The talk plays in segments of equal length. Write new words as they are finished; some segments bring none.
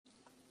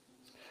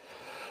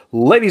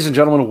Ladies and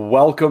gentlemen,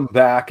 welcome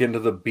back into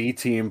the B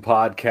Team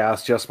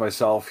podcast. Just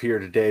myself here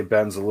today.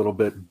 Ben's a little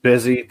bit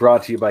busy.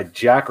 Brought to you by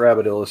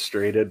Jackrabbit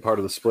Illustrated, part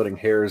of the Splitting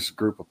Hairs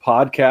group of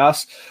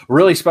podcasts.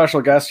 Really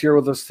special guest here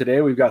with us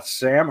today. We've got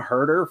Sam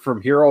Herder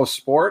from Hero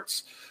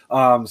Sports.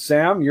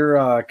 Sam,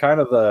 you're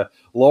kind of the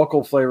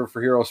local flavor for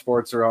Hero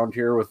Sports around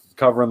here with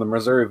covering the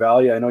Missouri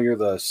Valley. I know you're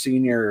the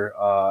senior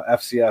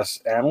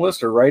FCS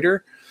analyst or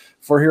writer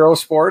for Hero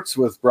Sports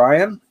with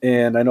Brian,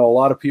 and I know a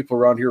lot of people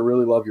around here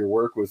really love your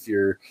work with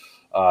your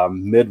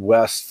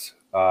Midwest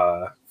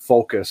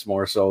focus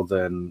more so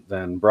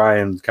than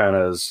Brian kind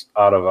of is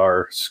out of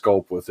our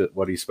scope with it,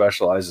 what he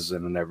specializes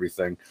in and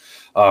everything.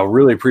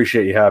 Really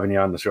appreciate you having you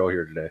on the show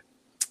here today.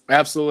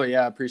 Absolutely.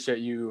 Yeah. I appreciate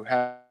you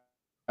having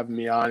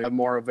me on.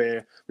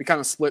 We kind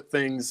of split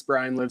things.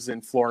 Brian lives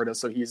in Florida,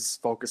 so he's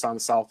focused on the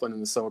Southland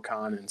and the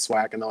SoCon and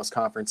SWAC and those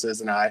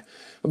conferences. And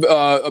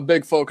a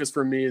big focus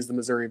for me is the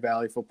Missouri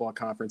Valley Football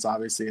Conference,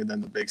 obviously, and then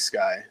the Big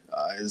Sky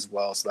as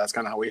well. So that's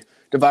kind of how we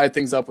divide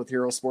things up with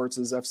Hero Sports'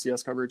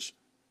 FCS coverage.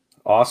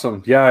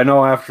 Awesome. Yeah, I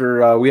know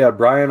after we had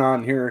Brian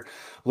on here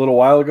a little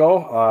while ago,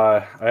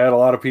 I had a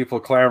lot of people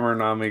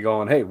clamoring on me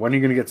going, hey, when are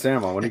you going to get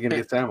Sam on? When are you going to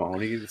get Sam on? When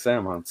are you going to get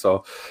Sam on?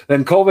 So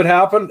then COVID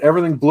happened.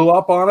 Everything blew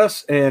up on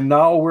us, and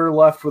now we're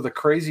left with a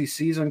crazy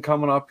season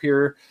coming up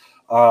here.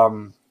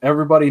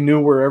 Everybody knew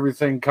where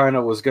everything kind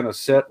of was going to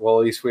sit. Well,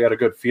 at least we had a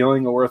good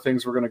feeling of where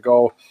things were going to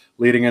go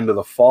leading into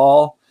the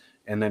fall,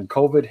 and then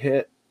COVID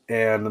hit,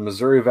 and the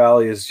Missouri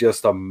Valley is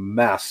just a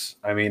mess.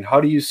 I mean,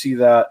 how do you see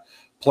that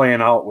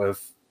playing out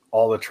with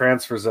all the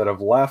transfers that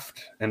have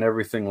left and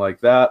everything like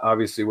that?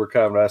 Obviously, we're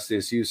kind of an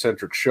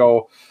SDSU-centric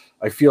show.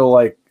 I feel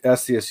like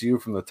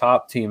SDSU from the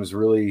top teams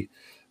really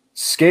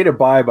skated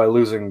by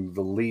losing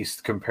the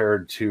least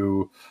compared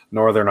to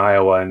Northern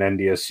Iowa and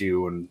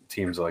NDSU and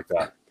teams like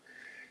that.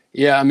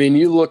 Yeah, I mean,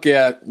 you look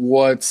at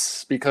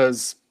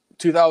because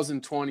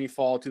 2020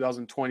 fall,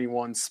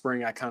 2021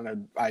 spring,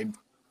 I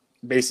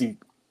basically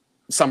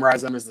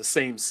summarize them as the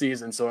same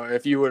season. So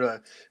if you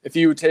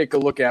would take a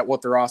look at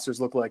what the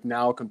rosters look like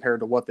now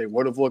compared to what they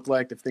would have looked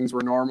like if things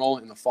were normal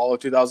in the fall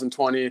of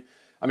 2020,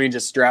 I mean,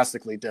 just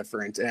drastically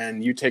different.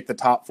 And you take the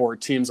top four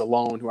teams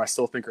alone, who I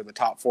still think are the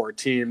top four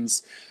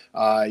teams,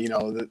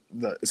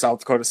 the South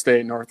Dakota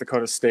State, North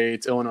Dakota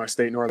State, Illinois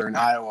State, Northern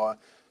Iowa,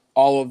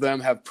 all of them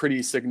have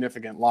pretty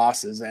significant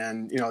losses.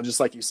 And, just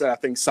like you said, I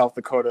think South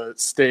Dakota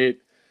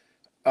State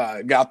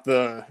got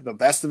the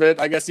best of it.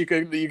 I guess you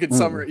could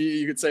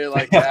say it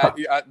like that.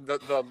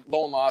 The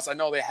lone loss. I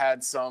know they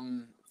had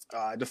some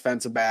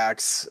defensive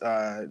backs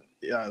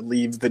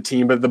leave the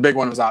team, but the big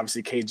one was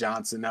obviously Cade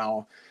Johnson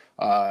now,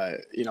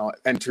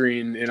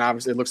 entering, and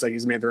obviously it looks like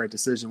he's made the right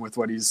decision with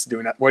what he's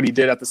doing, what he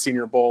did at the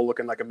Senior Bowl,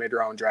 looking like a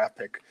mid-round draft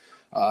pick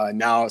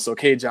now. So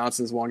Cade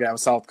Johnson is one guy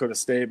with South Dakota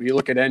State, but you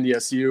look at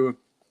NDSU.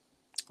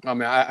 I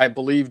mean, I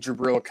believe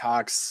Jabril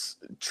Cox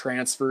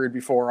transferred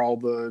before all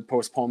the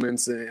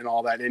postponements and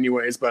all that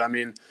anyways. But, I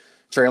mean,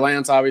 Trey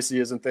Lance obviously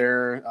isn't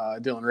there.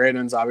 Dylan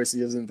Radins obviously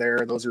isn't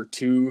there. Those are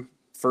two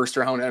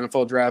first-round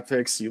NFL draft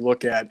picks. You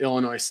look at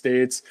Illinois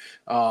State.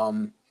 I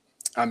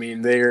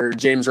mean,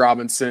 James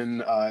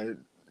Robinson,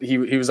 he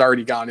was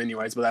already gone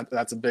anyways, but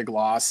that's a big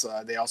loss.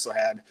 They also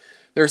had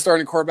their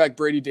starting quarterback,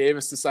 Brady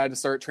Davis, decided to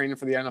start training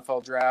for the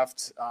NFL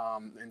draft,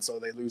 and so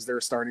they lose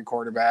their starting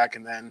quarterback.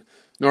 And then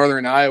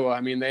Northern Iowa,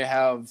 I mean, they've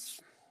had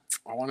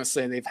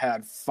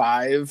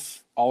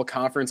 5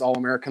 all-conference,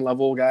 all-American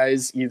level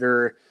guys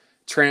either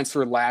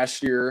transferred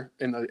last year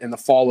in the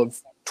fall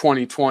of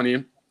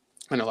 2020.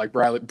 I know, like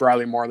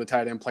Briley Moore, the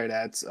tight end, played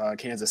at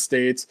Kansas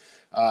State.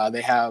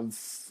 They have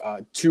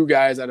 2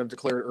 guys that have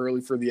declared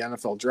early for the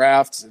NFL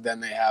draft. Then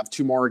they have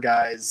 2 more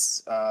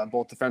guys,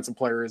 both defensive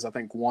players. I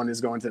think one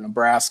is going to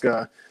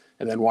Nebraska,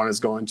 and then one is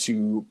going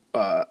to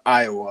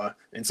Iowa.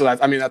 And so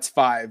that's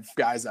 5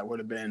 guys that would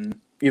have been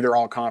either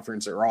all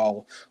conference or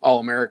all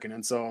American.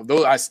 And so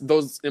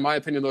those, in my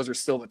opinion, those are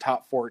still the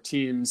top 4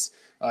 teams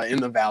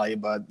in the Valley,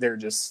 but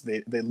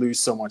they lose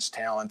so much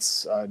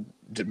talent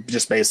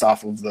just based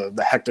off of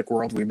the hectic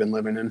world we've been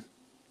living in.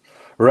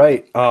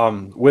 Right.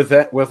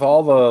 With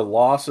all the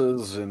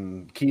losses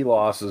and key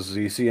losses,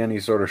 do you see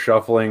any sort of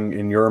shuffling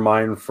in your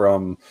mind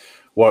from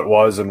what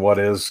was and what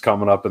is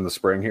coming up in the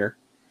spring here?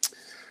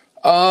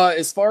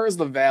 As far as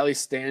the Valley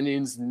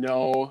standings,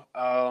 no.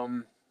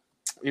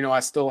 I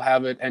still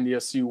have it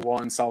NDSU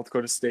 1, South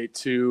Dakota State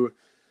 2,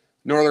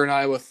 Northern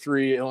Iowa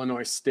 3,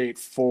 Illinois State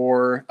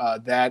 4.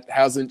 That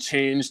hasn't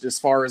changed as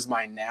far as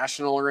my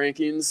national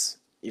rankings.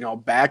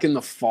 Back in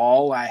the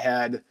fall, I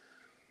had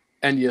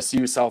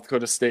NDSU, South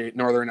Dakota State,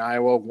 Northern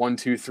Iowa 1,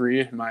 2,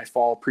 3 in my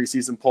fall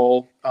preseason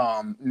poll.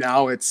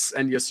 Now it's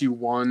NDSU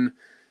 1.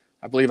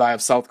 I believe I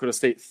have South Dakota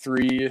State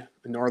 3.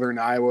 Northern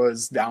Iowa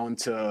is down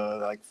to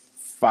like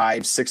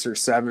 5, 6, or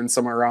 7,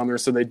 somewhere around there.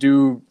 So they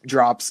do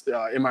drop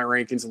in my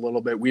rankings a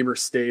little bit. Weber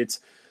State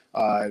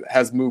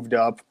has moved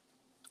up.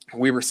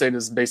 Weber State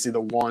is basically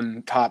the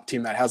one top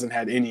team that hasn't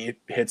had any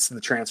hits to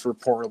the transfer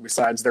portal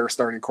besides their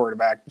starting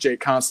quarterback, Jake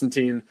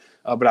Constantine.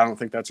 But I don't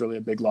think that's really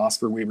a big loss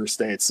for Weber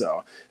State.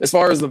 So as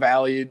far as the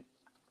Valley,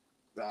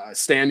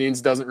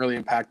 standings doesn't really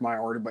impact my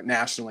order, but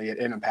nationally it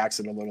impacts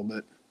it a little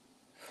bit.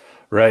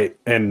 Right.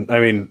 And I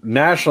mean,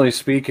 nationally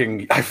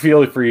speaking, I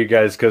feel it for you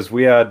guys because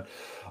we had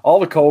all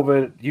the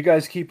COVID, you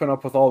guys keeping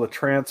up with all the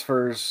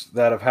transfers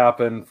that have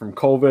happened from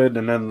COVID,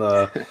 and then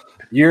the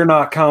year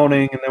not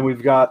counting, and then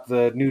we've got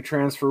the new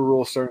transfer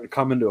rules starting to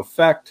come into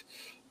effect.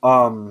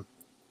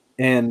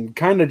 And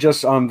kind of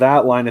just on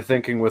that line of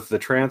thinking with the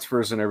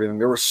transfers and everything,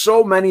 there were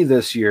so many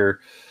this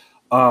year.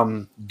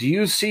 Do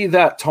you see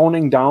that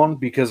toning down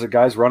because of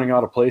guys running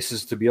out of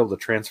places to be able to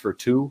transfer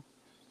to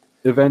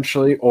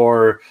eventually,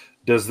 or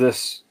does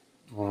this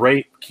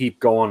rate keep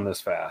going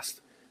this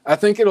fast? I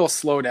think it'll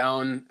slow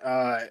down.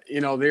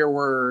 There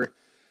were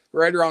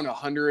right around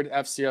 100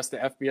 FCS to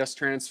FBS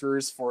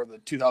transfers for the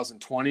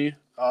 2020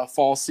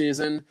 fall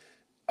season.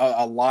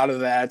 A lot of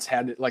that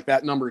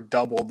that number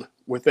doubled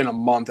within a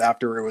month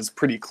after it was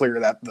pretty clear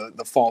that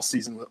the fall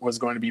season was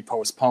going to be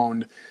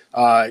postponed.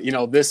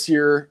 This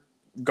year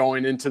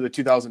going into the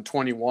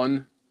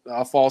 2021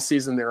 fall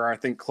season, there are, I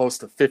think, close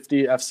to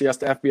 50 FCS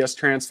to FBS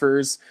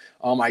transfers.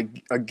 I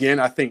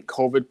think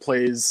COVID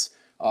plays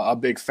a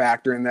big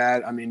factor in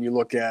that. I mean, you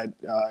look at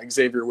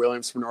Xavier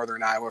Williams from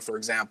Northern Iowa, for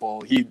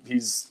example.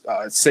 He's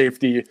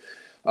safety,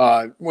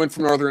 went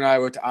from Northern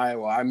Iowa to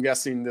Iowa. I'm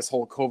guessing this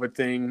whole COVID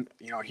thing,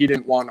 he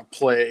didn't want to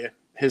play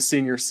his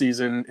senior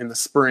season in the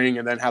spring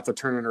and then have to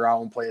turn it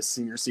around and play his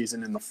senior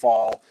season in the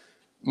fall.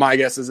 My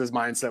guess is his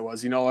mindset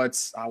was,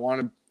 I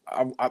want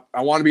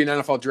to be an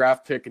NFL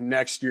draft pick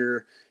next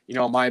year.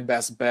 My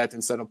best bet,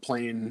 instead of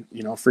playing,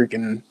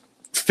 freaking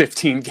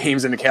 15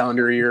 games in a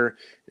calendar year,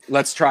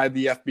 let's try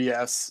the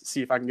FBS,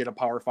 see if I can get a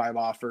Power 5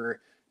 offer,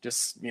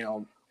 just,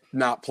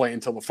 not play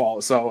until the fall.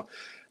 So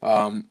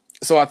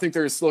I think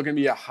there's still going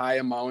to be a high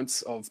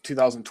amount of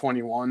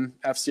 2021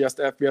 FCS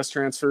to FBS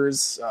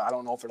transfers. I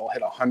don't know if it'll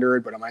hit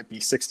 100, but it might be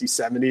 60,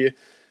 70.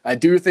 I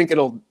do think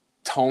it'll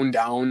tone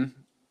down,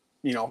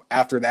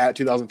 after that,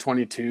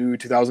 2022,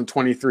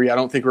 2023. I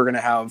don't think we're going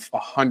to have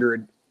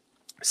 100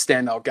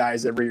 standout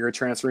guys every year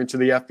transferring to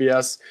the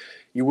FBS.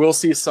 You will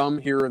see some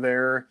here or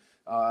there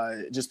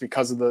just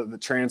because of the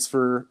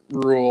transfer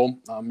rule.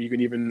 You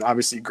can even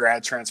obviously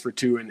grad transfer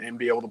too and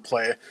be able to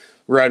play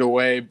right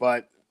away.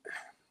 But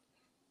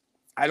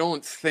I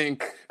don't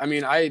think –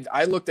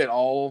 I looked at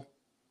all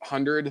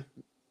 100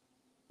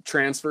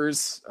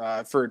 transfers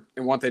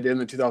and what they did in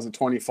the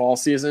 2020 fall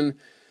season,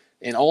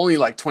 and only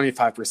like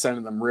 25%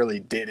 of them really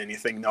did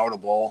anything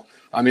notable.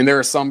 There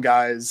are some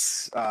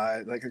guys,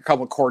 like a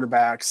couple of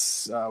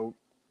quarterbacks,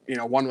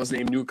 one was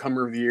named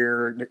newcomer of the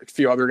year. A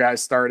few other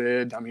guys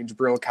started.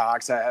 Jabril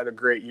Cox had a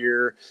great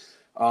year.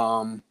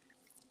 I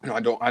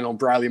know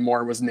Bradley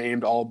Moore was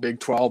named all Big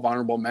 12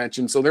 honorable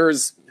mention. So there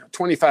was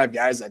 25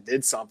 guys that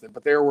did something,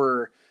 but there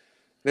were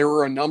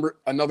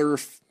another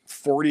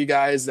 40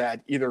 guys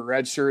that either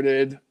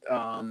redshirted,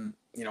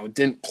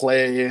 didn't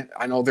play.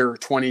 I know there were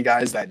 20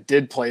 guys that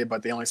did play,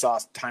 but they only saw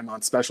time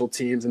on special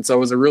teams. And so it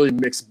was a really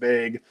mixed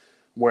bag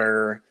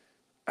where,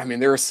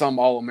 there are some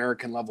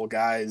All-American level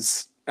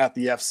guys at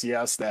the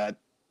FCS that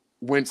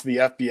went to the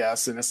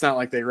FBS, and it's not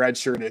like they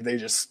redshirted. They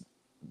just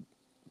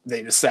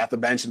sat the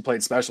bench and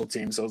played special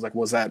teams. So it was like,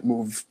 was that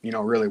move,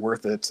 really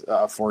worth it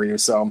for you?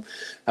 So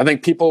I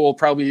think people will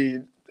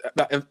probably,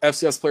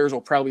 FCS players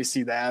will probably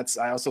see that.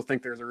 I also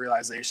think there's a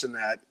realization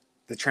that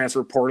the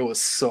transfer portal is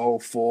so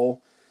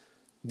full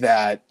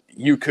that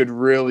you could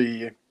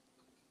really,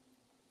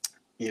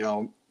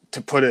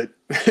 to put it,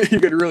 you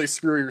could really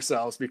screw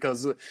yourselves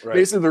because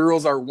basically the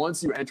rules are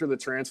once you enter the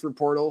transfer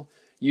portal,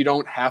 you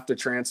don't have to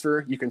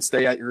transfer. You can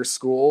stay at your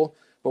school,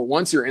 but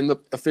once you're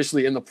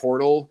officially in the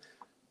portal,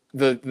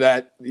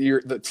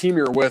 the team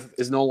you're with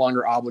is no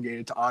longer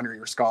obligated to honor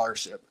your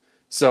scholarship.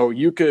 So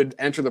you could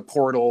enter the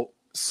portal,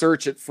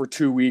 search it for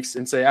 2 weeks,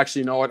 and say,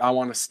 actually, you know what, I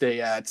want to stay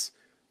at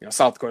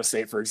South Dakota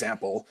State, for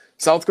example.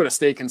 South Dakota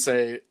State can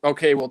say,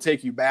 okay, we'll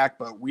take you back,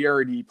 but we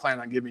already plan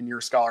on giving your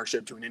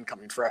scholarship to an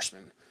incoming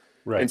freshman.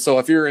 Right. And so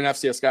if you're an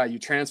FCS guy, you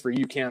transfer,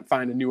 you can't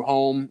find a new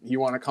home,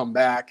 you want to come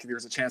back,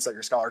 there's a chance that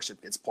your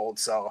scholarship gets pulled.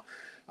 So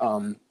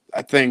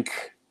I think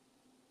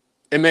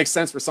it makes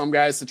sense for some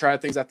guys to try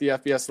things at the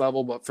FBS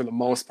level, but for the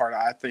most part,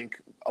 I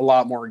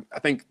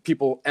think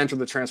people enter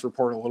the transfer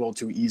portal a little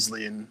too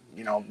easily and,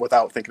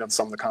 without thinking of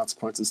some of the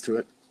consequences to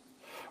it.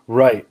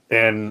 Right.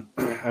 And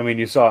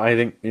you saw, I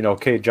think,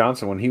 Cade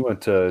Johnson, when he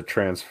went to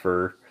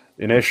transfer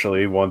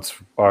initially, once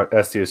our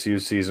SDSU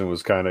season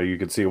was you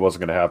could see it wasn't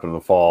going to happen in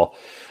the fall.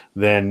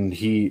 Then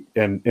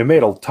and it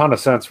made a ton of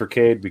sense for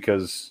Cade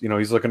because,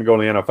 he's looking to go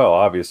to the NFL.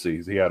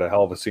 Obviously, he had a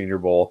hell of a Senior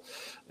Bowl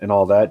and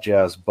all that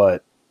jazz.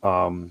 But,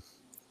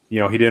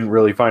 he didn't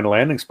really find a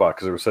landing spot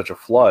because there was such a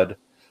flood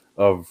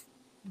of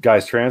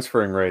guys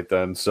transferring right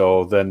then.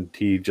 So then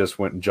he just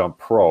went and jumped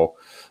pro.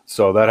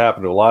 So that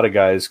happened to a lot of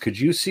guys. Could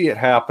you see it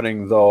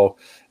happening, though,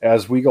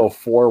 as we go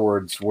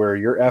forwards where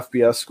your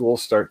FBS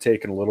schools start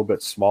taking a little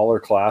bit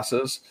smaller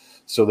classes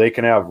so they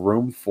can have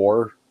room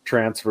for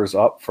transfers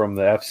up from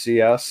the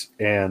FCS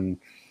and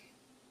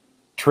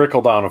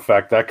trickle-down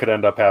effect that could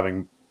end up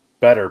having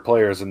better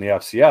players in the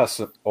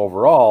FCS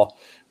overall,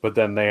 but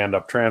then they end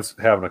up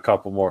having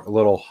a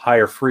little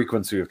higher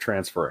frequency of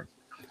transferring.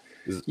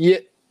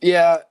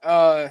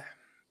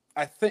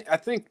 I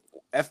think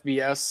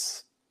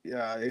FBS,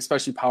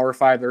 especially Power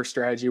 5, their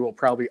strategy will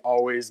probably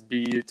always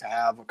be to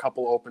have a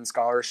couple open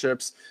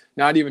scholarships,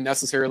 not even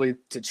necessarily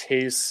to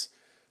chase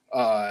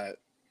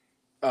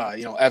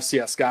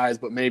FCS guys,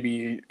 but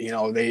maybe,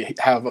 they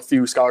have a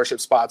few scholarship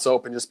spots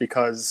open just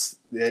because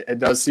it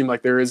does seem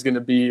like there is going to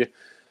be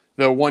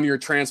the 1-year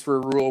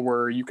transfer rule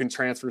where you can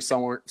transfer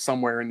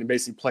somewhere and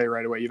basically play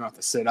right away. You don't have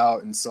to sit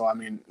out. And so, I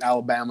mean,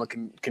 Alabama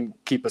can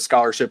keep a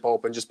scholarship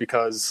open just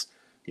because,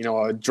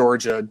 a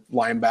Georgia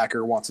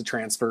linebacker wants to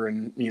transfer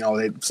and,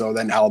 so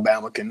then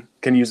Alabama can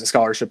use a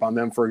scholarship on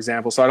them, for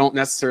example. So I don't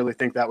necessarily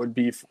think that would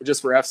be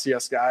just for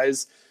FCS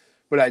guys,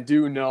 but I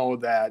do know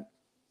that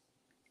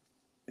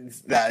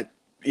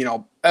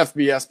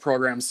FBS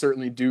programs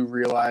certainly do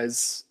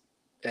realize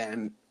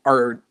and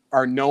are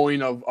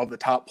knowing of the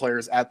top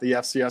players at the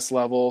FCS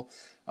level.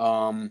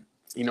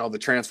 The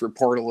transfer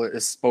portal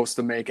is supposed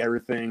to make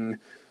everything,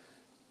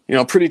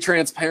 pretty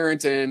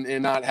transparent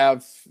and not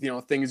have,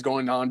 things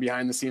going on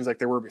behind the scenes like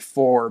there were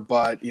before.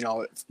 But,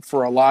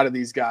 for a lot of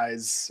these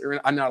guys,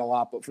 or not a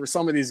lot, but for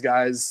some of these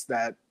guys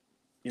that,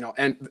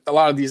 and a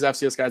lot of these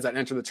FCS guys that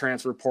enter the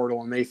transfer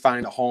portal and they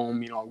find a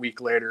home, a week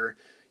later,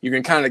 you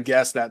can kind of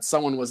guess that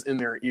someone was in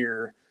their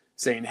ear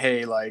saying,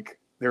 hey, like,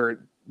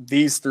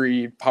 these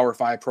 3 Power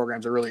 5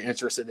 programs are really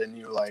interested in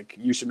you. Like,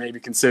 you should maybe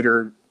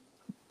consider,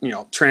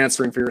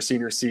 transferring for your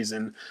senior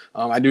season.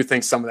 I do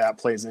think some of that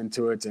plays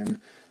into it. And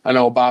I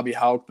know Bobby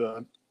Hauck,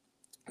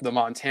 the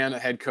Montana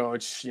head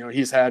coach,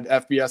 he's had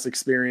FBS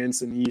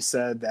experience, and he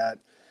said that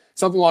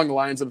something along the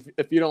lines of,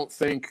 if you don't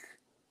think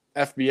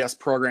FBS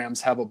programs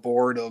have a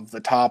board of the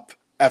top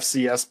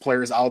FCS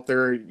players out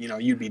there,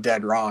 you'd be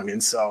dead wrong.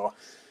 And so,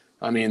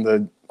 I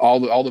mean,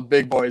 all the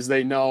big boys,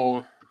 they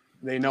know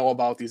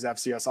about these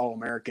FCS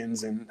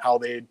All-Americans and how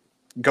they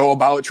go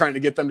about trying to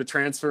get them to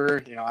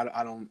transfer.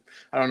 I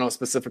don't know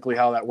specifically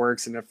how that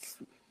works and if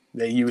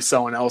they use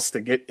someone else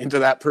to get into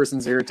that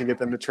person's ear to get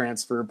them to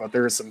transfer, but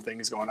there are some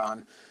things going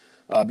on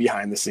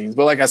behind the scenes.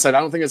 But like I said, I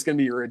don't think it's going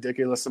to be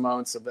ridiculous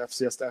amounts of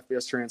FCS to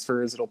FBS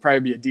transfers. It'll probably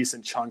be a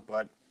decent chunk,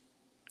 but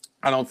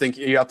I don't think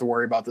you have to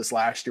worry about this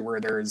last year where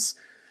there's,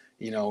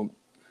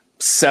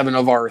 7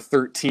 of our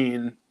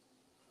 13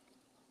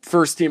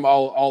 first team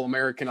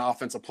all-American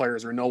offensive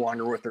players are no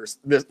longer with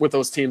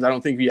those teams. I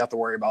don't think you have to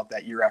worry about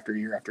that year after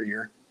year after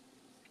year.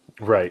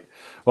 Right.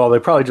 Well, they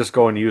probably just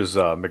go and use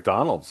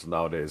McDonald's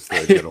nowadays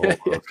to get a hold of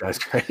those guys,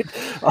 right?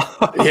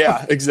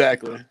 Yeah,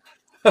 exactly.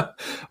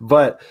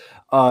 But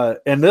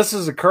and this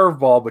is a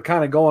curveball, but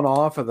kind of going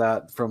off of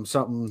that from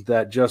something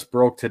that just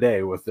broke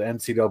today with the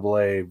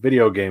NCAA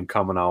video game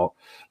coming out.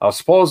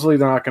 Supposedly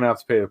they're not going to have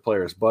to pay the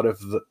players, but if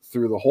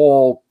through the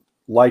whole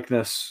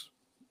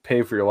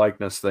pay for your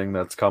likeness thing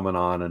that's coming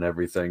on and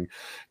everything,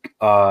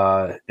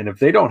 and if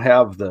you don't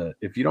have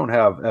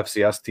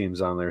FCS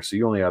teams on there, so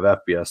you only have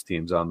FBS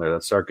teams on there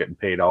that start getting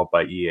paid out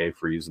by EA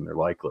for using their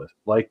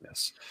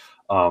likeness.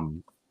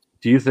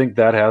 Do you think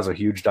that has a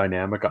huge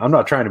dynamic? I'm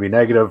not trying to be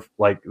negative.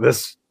 Like,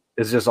 this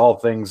is just all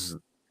things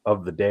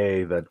of the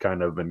day that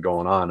kind of been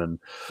going on and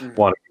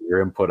want to get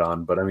your input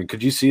on. But I mean,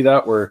 could you see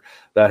that where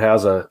that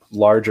has a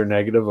larger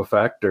negative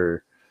effect?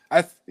 Or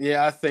I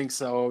think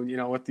so.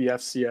 With the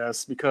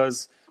FCS,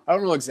 because I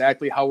don't know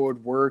exactly how it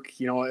would work.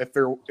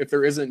 If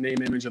there isn't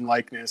name, image, and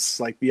likeness,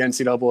 like the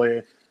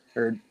NCAA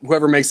or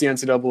whoever makes the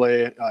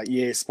NCAA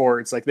EA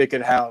Sports, like they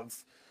could have,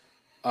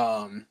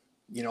 they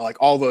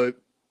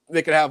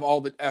could have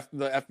all the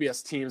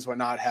FBS teams, but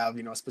not have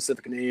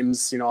specific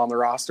names on the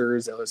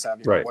rosters. They'll just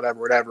have right.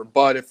 whatever.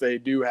 But if they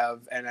do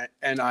have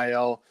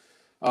NIL,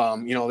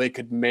 they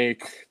could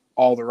make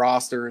all the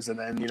rosters, and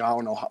then I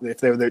don't know if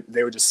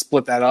they would just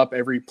split that up.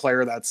 Every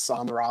player that's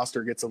on the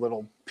roster gets a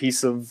little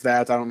piece of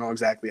that. I don't know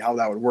exactly how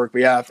that would work, but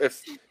yeah,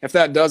 if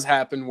that does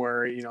happen,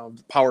 where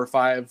Power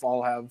 5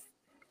 all have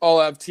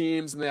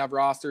teams and they have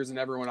rosters, and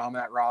everyone on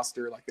that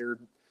roster, like, their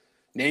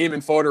name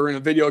and photo are in a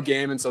video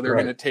game, and so they're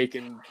going to take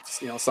in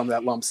some of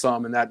that lump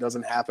sum, and that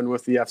doesn't happen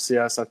with the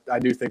FCS. I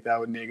do think that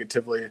would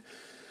negatively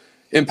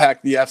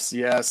impact the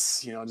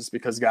FCS, just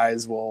because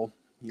guys will,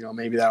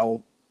 maybe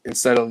that'll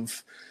instead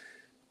of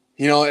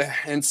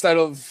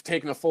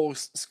taking a full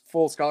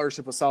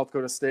scholarship with South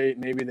Dakota State,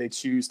 maybe they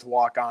choose to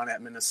walk on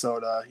at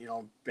Minnesota,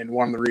 and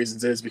one of the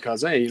reasons is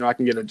because, hey, I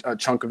can get a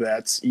chunk of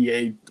that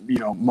EA,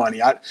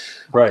 money.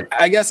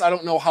 I guess I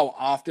don't know how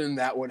often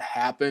that would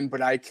happen,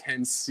 but I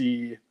can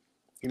see,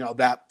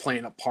 that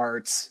playing a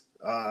part,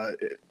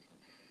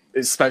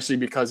 especially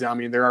because,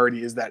 there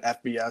already is that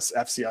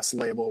FCS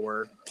label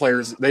where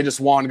players, they just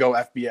want to go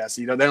FBS.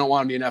 They don't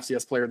want to be an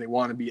FCS player. They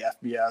want to be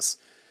FBS.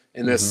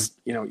 And this,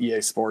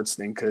 EA Sports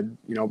thing could,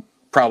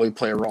 probably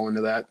play a role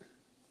into that.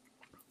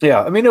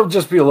 Yeah, I mean, it'll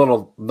just be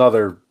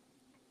another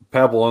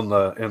pebble in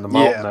the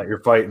mountain that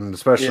you're fighting,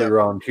 especially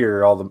around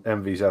here. All the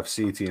MVs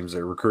FC teams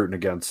are recruiting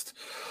against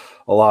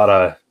a lot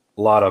of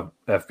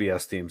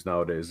FBS teams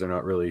nowadays. They're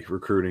not really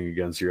recruiting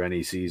against your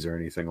NECs or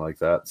anything like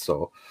that.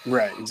 So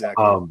right,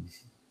 exactly.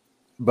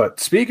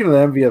 But speaking of the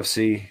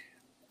MVFC,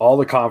 all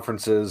the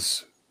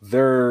conferences,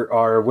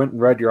 went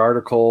and read your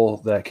article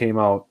that came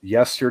out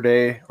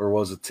yesterday, or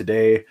was it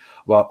today,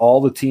 about all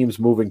the teams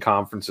moving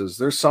conferences.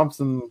 There's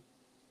something,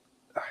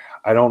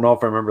 I don't know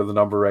if I remember the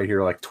number right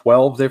here, like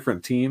 12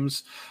 different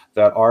teams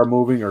that are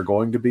moving or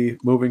going to be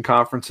moving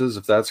conferences,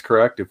 if that's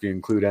correct. If you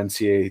include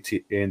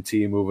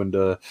NCAA moving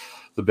to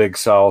the Big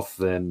South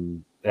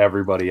and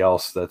everybody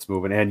else that's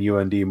moving, and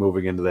UND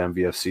moving into the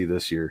MVFC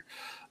this year.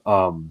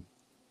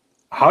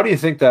 How do you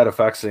think that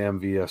affects the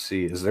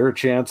MVFC? Is there a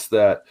chance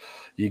that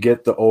you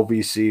get the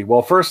OVC?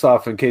 Well, first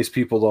off, in case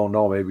people don't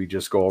know, maybe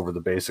just go over the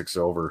basics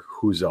over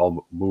who's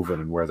all moving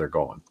and where they're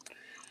going.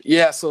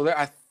 Yeah, so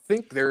I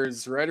think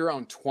there's right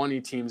around 20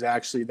 teams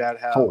actually that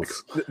have.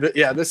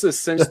 This is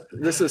since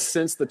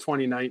the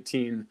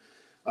 2019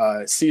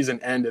 season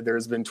ended.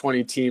 There's been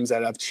 20 teams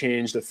that have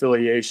changed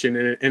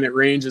affiliation, and it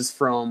ranges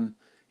from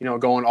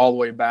going all the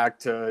way back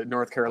to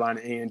North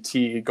Carolina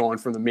A&T, going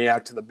from the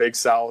MEAC to the Big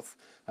South.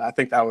 I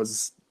think that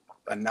was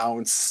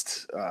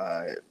announced,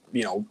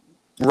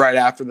 right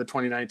after the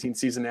 2019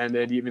 season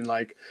ended. Even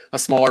like a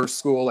smaller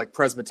school like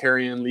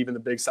Presbyterian leaving the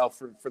Big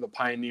South for the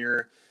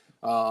Pioneer.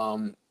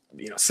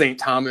 St.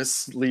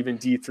 Thomas leaving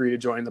D3 to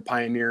join the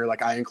Pioneer.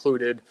 Like I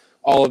included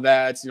all of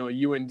that.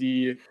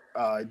 UND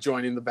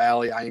joining the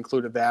Valley. I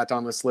included that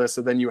on this list.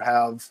 So then you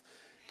have,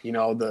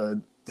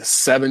 the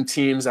 7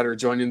 teams that are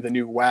joining the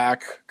new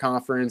WAC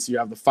conference. You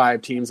have the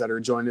 5 teams that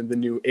are joining the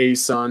new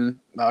ASUN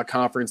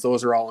conference.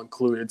 Those are all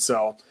included.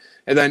 So,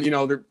 and then,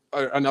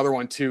 another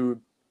one too,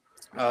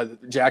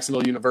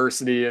 Jacksonville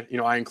University,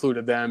 I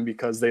included them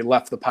because they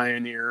left the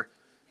Pioneer.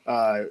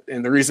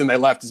 And the reason they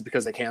left is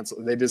because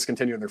they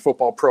discontinued their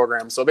football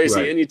program. So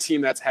basically any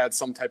team that's had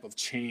some type of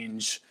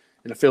change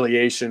in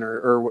affiliation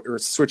or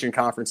switching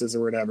conferences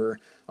or whatever,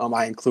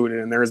 I included,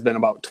 and there's been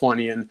about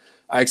 20, and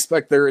I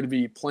expect there to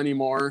be plenty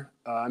more.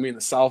 The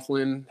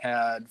Southland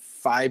had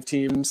 5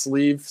 teams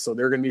leave, so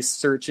they're going to be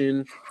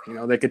searching.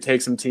 They could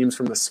take some teams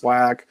from the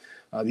SWAC.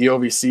 The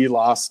OVC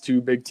lost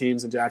 2 big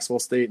teams in Jacksonville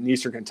State and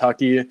Eastern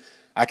Kentucky.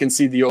 I can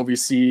see the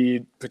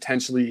OVC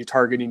potentially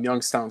targeting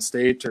Youngstown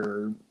State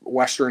or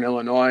Western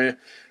Illinois.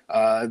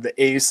 The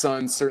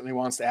ASUN certainly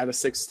wants to add a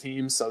 6th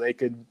team, so they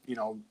could,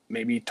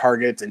 maybe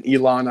target an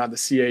Elon out of the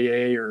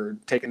CAA or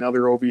take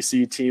another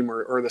OVC team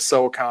or the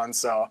SoCon.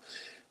 So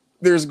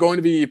there's going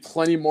to be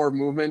plenty more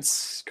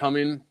movements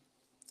coming,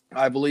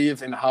 I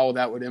believe, and how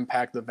that would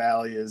impact the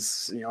Valley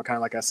is, kind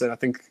of like I said, I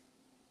think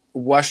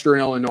Western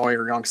Illinois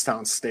or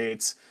Youngstown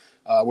State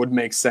would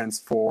make sense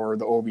for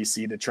the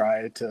OVC to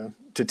try to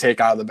take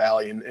out of the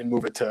Valley and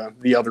move it to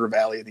the other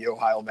Valley, the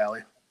Ohio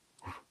Valley.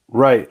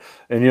 Right.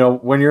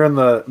 And, when you're in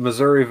the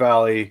Missouri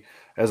Valley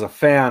as a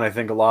fan, I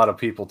think a lot of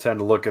people tend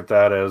to look at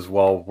that as,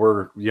 well,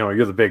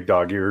 you're the big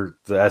dog, you're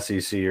the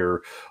SEC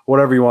or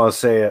whatever you want to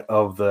say it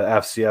of the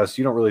FCS.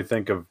 You don't really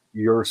think of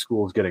your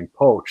schools getting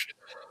poached.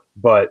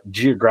 But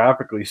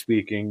geographically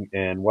speaking,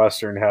 and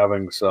Western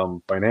having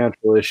some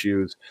financial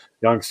issues,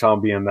 Youngstown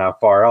being that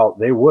far out,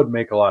 they would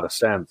make a lot of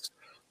sense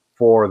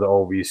for the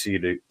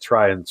OVC to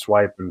try and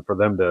swipe and for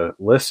them to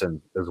listen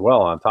as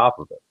well on top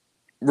of it.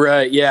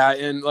 Right. Yeah.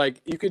 And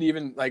you could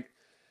even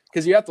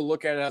because you have to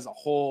look at it as a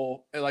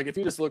whole. Like if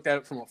you just looked at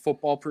it from a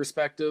football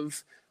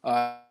perspective,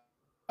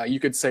 you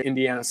could say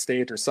Indiana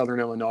State or Southern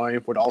Illinois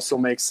would also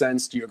make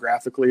sense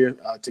geographically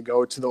to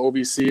go to the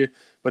OVC,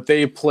 but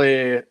they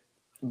play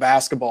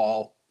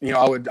basketball.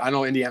 I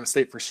know Indiana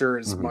State for sure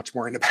is much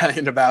more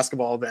into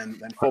basketball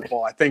than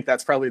football. I think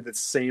that's probably the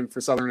same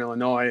for Southern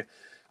Illinois.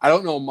 I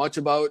don't know much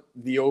about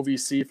the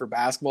OVC for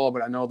basketball,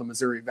 but I know the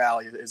Missouri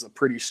Valley is a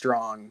pretty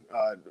strong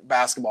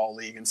basketball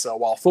league. And so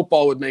while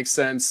football would make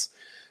sense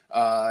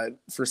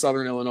for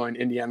Southern Illinois and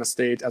Indiana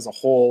State as a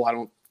whole,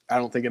 I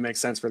don't think it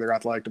makes sense for their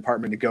athletic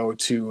department to go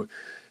to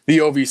the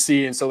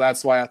OVC. And so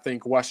that's why I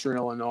think Western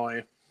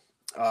Illinois,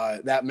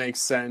 that makes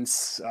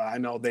sense. I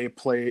know they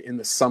play in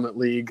the Summit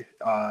League.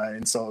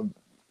 And so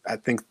I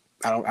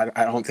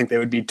don't think they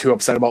would be too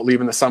upset about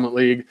leaving the Summit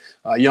League.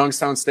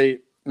 Youngstown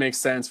State makes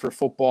sense for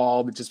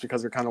football, but just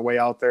because they're kind of way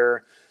out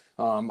there.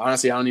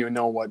 Honestly, I don't even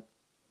know what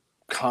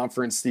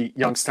conference the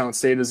Youngstown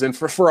State is in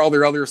for all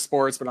their other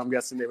sports, but I'm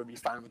guessing they would be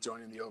fine with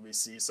joining the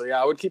OVC. So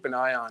yeah, I would keep an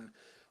eye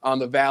on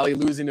the Valley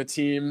losing a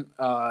team.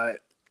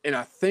 And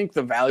I think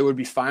the Valley would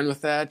be fine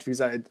with that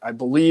because I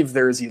believe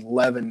there's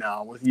 11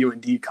 now with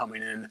UND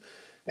coming in,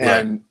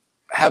 and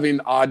having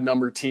odd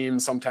number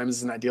teams sometimes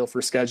isn't ideal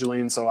for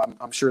scheduling. So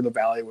I'm sure the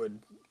Valley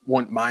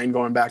wouldn't mind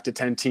going back to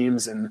 10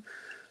 teams. And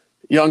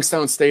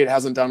Youngstown State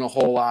hasn't done a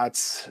whole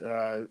lot,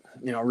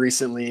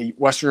 recently.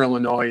 Western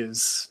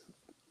Illinois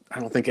I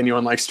don't think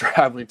anyone likes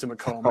traveling to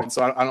Macomb. And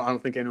so I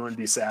don't think anyone would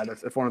be sad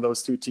if one of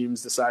those 2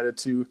 teams decided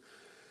to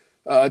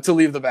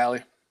leave the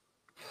Valley.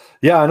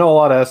 Yeah, I know a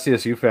lot of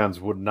SCSU fans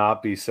would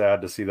not be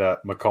sad to see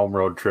that Macomb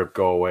road trip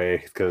go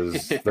away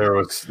because there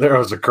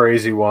was a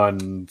crazy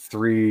one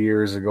 3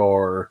 years ago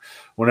or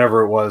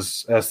whenever it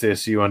was.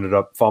 SCSU ended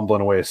up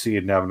fumbling away a seed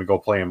and having to go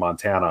play in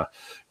Montana,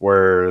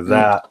 where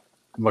that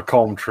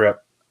Macomb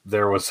trip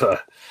there was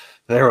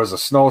a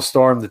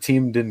snowstorm. The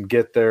team didn't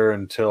get there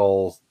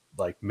until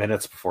like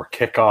minutes before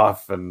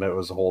kickoff, and it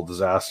was a whole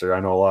disaster. I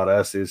know a lot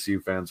of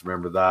SASU fans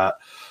remember that.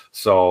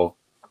 So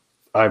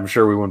I'm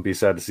sure we wouldn't be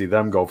sad to see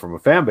them go from a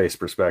fan base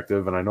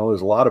perspective. And I know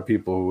there's a lot of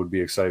people who would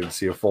be excited to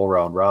see a full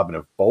round robin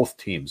if both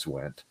teams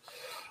went.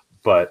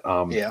 But,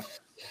 yeah,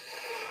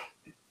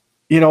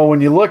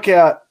 when you look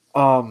at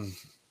all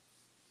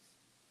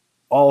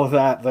of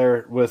that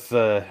there with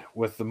the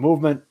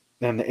movement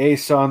and the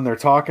ASUN, they're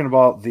talking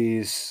about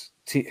these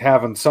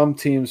having some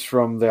teams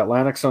from the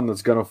Atlantic Sun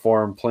that's going to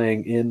form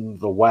playing in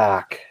the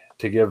WAC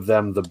to give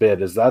them the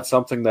bid. Is that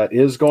something that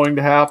is going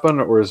to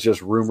happen, or is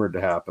just rumored to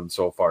happen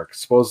so far? 'Cause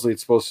supposedly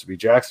it's supposed to be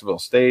Jacksonville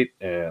State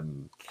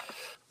and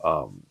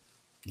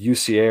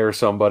UCA or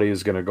somebody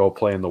is going to go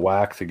play in the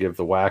WAC to give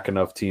the WAC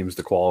enough teams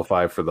to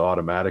qualify for the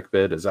automatic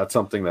bid. Is that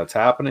something that's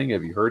happening?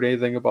 Have you heard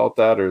anything about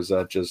that, or is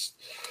that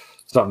just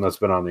something that's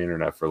been on the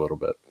internet for a little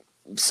bit?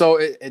 So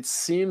it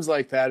seems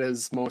like that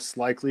is most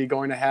likely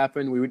going to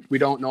happen. We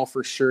don't know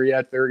for sure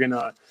yet. They're going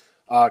to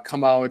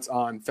come out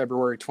on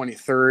February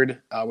 23rd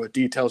with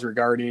details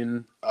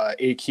regarding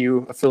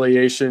AQ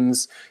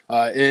affiliations.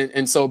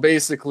 And so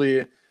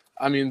basically,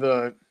 I mean,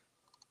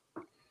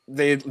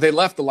 they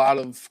left a lot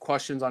of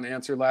questions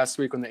unanswered last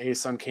week when the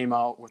ASUN came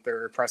out with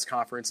their press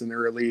conference and their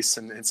release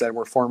and said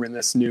we're forming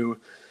this new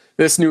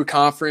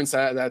conference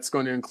that's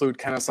going to include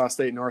Kennesaw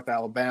State, North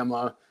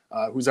Alabama,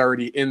 who's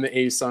already in the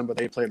ASUN, but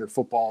they play their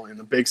football in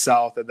the Big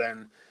South. And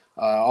then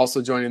also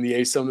joining the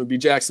ASUN would be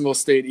Jacksonville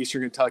State,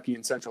 Eastern Kentucky,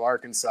 and Central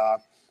Arkansas.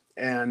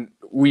 And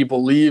we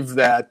believe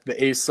that the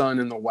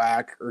ASUN and the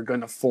WAC are going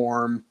to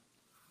form,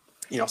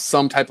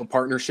 some type of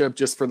partnership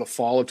just for the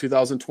fall of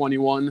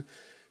 2021,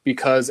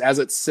 because as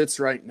it sits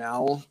right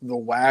now, the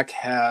WAC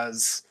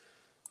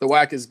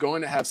is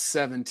going to have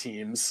 7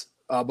 teams,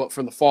 but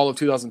for the fall of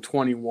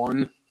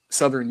 2021,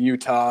 Southern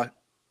Utah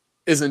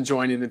isn't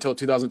joining until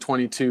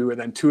 2022, and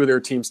then 2 of their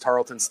teams,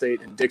 Tarleton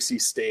State and Dixie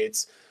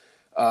States,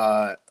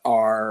 they're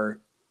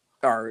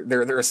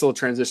still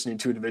transitioning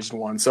to Division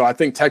I. So I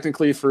think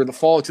technically for the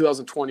fall of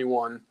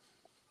 2021,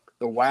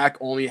 the WAC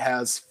only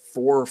has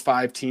 4 or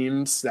 5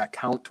 teams that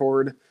count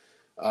toward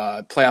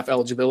playoff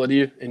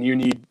eligibility, and you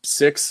need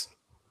 6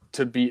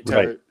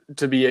 to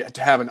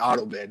have an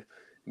auto bid.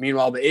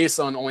 Meanwhile, the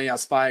ASUN only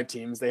has 5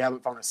 teams. They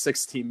haven't found a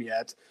 6th team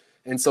yet.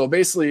 And so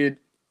basically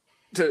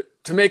to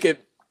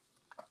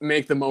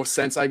make the most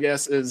sense, I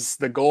guess, is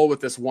the goal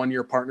with this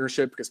 1-year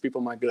partnership, because people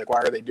might be like, why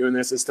are they doing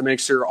this, is to make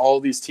sure all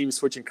these teams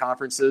switching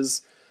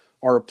conferences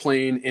are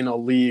playing in a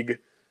league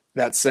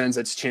that sends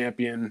its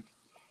champion,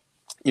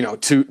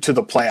 to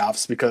the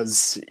playoffs,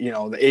 because,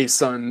 the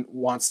ASUN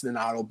wants an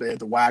auto bid,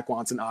 the WAC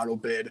wants an auto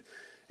bid.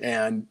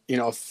 And,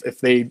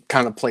 if they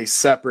kind of play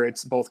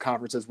separate, both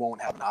conferences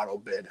won't have an auto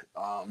bid.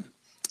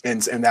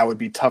 And that would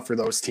be tough for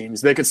those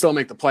teams. They could still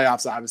make the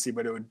playoffs, obviously,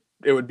 but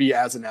it would be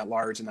as an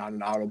at-large and not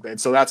an auto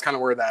bid. So that's kind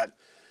of where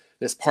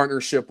this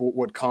partnership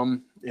would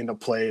come into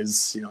play,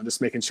 is, just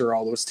making sure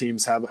all those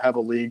teams have a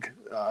league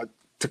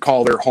to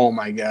call their home,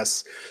 I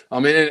guess.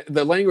 And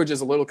the language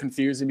is a little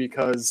confusing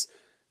because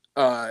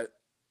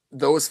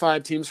those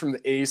 5 teams from the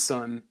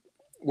ASUN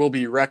will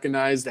be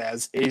recognized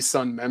as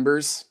ASUN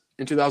members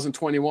in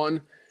 2021.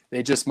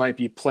 They just might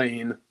be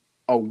playing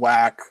a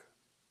WAC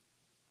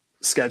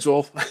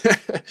schedule.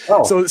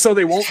 Oh. So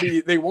they won't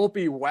be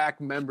WAC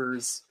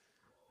members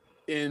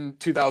in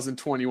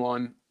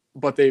 2021,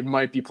 but they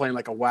might be playing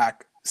like a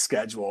WAC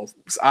schedule.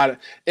 The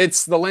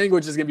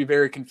language is going to be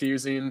very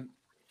confusing.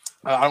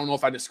 I don't know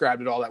if I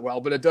described it all that well,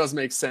 but it does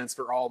make sense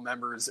for all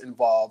members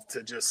involved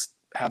to just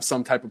have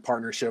some type of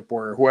partnership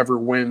where whoever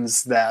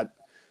wins that,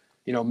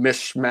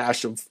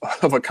 mishmash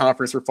of a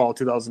conference for fall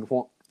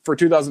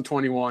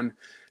 2021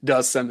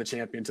 does send the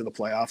champion to the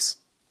playoffs.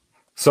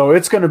 So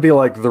it's going to be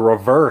like the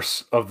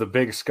reverse of the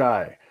Big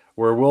Sky,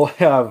 where we'll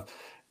have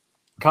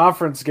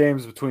conference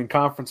games between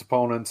conference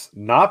opponents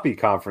not be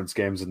conference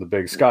games in the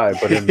Big Sky,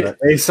 but in the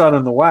ASUN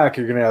and the WAC,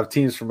 you're going to have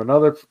teams from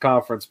another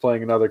conference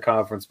playing another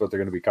conference, but they're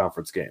going to be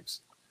conference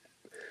games.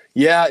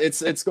 Yeah,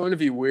 it's going to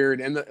be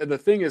weird. And the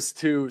thing is,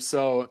 too,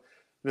 so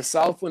the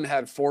Southland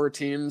had 4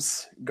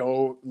 teams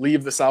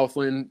leave the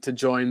Southland to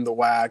join the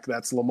WAC.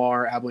 That's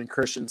Lamar, Abilene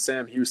Christian,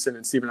 Sam Houston,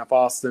 and Stephen F.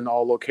 Austin,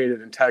 all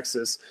located in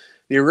Texas.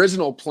 The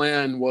original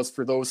plan was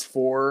for those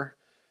 4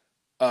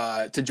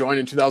 to join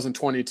in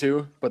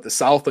 2022, but the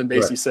Southland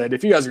basically said,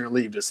 if you guys are going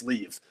to leave, just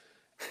leave.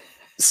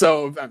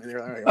 So, I mean,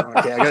 they're like,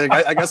 okay,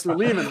 I guess we're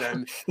leaving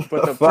then.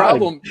 But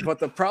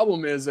the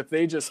problem is if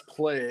they just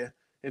play.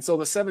 And so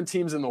the 7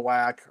 teams in the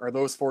WAC are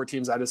those 4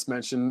 teams I just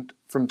mentioned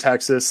from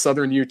Texas: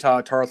 Southern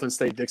Utah, Tarleton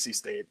State, Dixie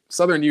State.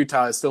 Southern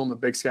Utah is still in the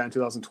Big Sky in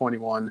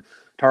 2021.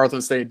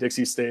 Tarleton State,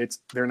 Dixie State,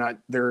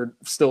 they're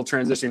still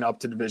transitioning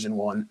up to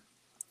Division I.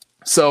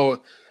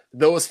 So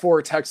those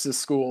 4 Texas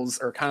schools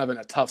are kind of in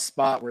a tough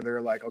spot where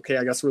they're like, okay,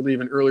 I guess we're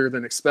leaving earlier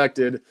than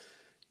expected.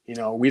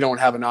 We don't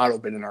have an auto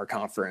bid in our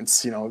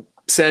conference.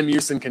 Sam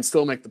Houston can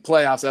still make the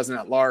playoffs as an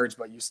at-large,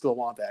 but you still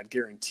want that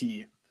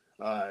guarantee.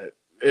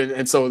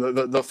 And so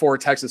the 4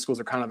 Texas schools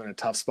are kind of in a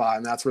tough spot,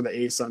 and that's where the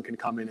ASUN can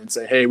come in and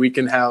say, hey, we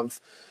can have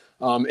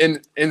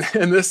in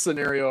this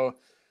scenario,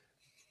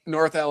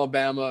 North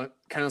Alabama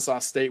Kennesaw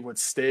State would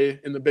stay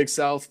in the Big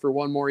South for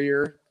one more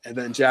year, and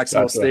then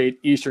Jacksonville State,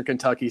 Eastern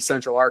Kentucky,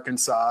 Central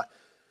Arkansas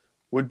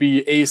would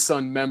be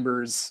ASUN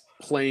members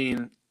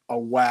playing a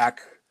WAC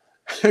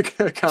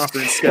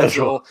conference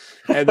schedule.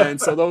 And then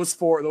so those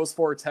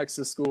four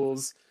Texas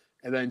schools,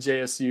 and then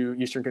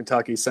JSU, Eastern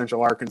Kentucky,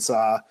 Central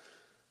Arkansas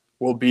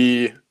will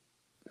be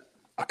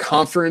a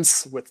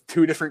conference with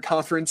two different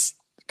conferences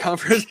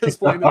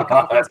playing in the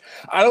conference.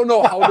 I don't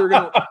know how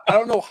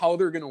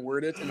they're gonna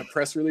word it in a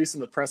press release in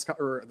the press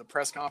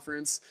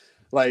conference.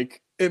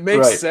 Like, it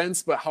makes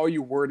sense, but how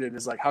you word it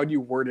is like, how do you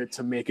word it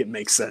to make it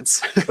make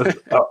sense?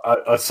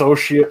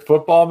 Associate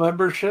football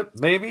membership,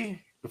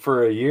 maybe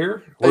for a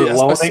year. They're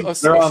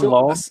on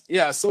loan.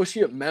 Yeah,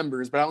 associate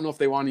members, but I don't know if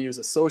they want to use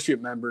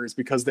associate members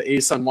because the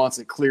ASUN wants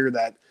it clear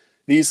that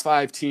these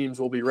 5 teams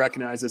will be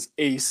recognized as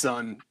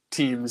ASUN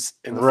teams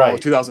in the fall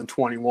of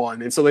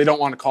 2021, and so they don't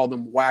want to call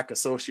them WAC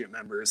associate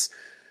members,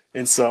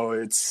 and so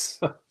it's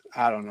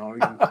I don't know,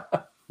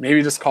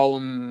 maybe just call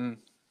them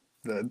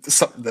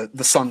the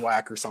Sun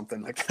WAC or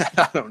something like that.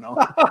 I don't know.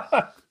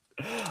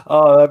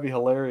 Oh, that'd be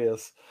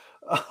hilarious.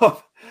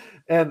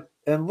 And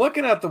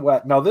looking at the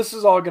WAC now, this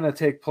is all going to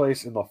take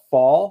place in the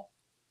fall,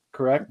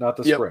 correct? Not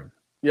the spring.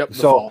 Yep.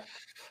 So,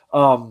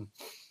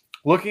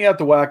 looking at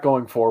the WAC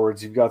going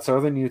forwards, you've got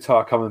Southern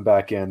Utah coming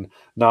back in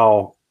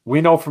now. We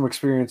know from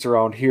experience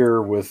around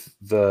here with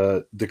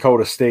the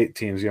Dakota State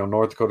teams,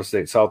 North Dakota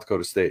State, South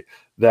Dakota State,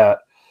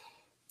 that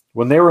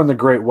when they were in the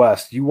Great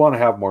West, you want to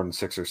have more than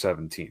 6 or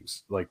 7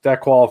 teams. Like,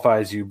 that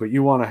qualifies you, but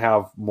you want to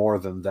have more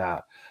than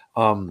that.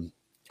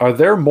 Are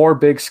there more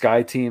Big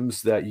Sky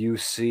teams that you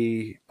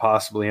see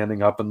possibly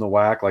ending up in the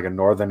WAC, like a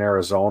Northern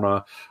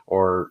Arizona,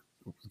 or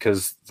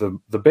because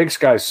the Big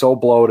Sky is so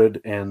bloated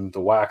and the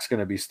WAC's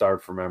going to be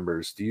starved for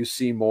members? Do you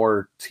see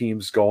more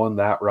teams going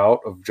that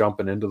route of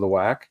jumping into the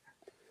WAC?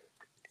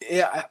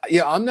 Yeah,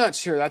 I'm not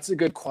sure. That's a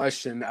good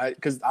question,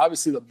 because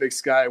obviously the Big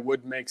Sky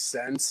would make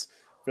sense,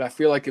 but I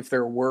feel like if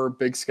there were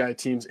Big Sky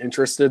teams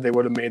interested, they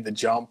would have made the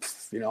jump,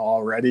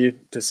 already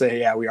to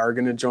say, yeah, we are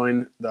going to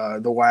join the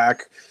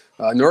WAC.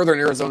 Northern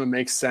Arizona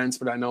makes sense,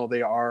 but I know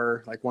they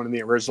are like one of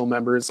the original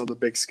members of the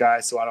Big Sky,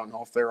 so I don't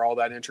know if they're all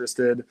that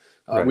interested.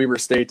 Weber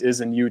State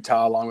is in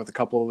Utah along with a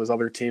couple of his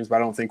other teams, but I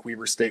don't think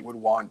Weber State would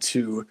want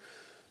to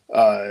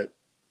leave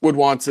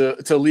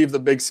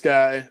the Big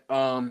Sky.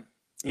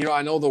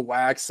 I know the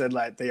WAC said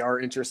that they are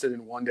interested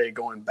in one day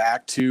going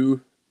back to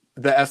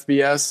the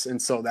FBS,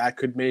 and so that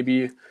could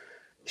maybe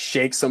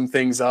shake some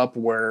things up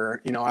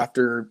where,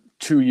 after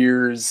 2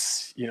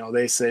 years,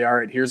 they say, all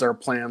right, here's our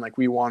plan. Like,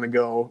 we want to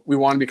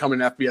become an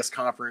FBS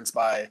conference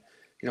by,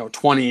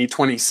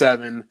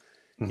 2027.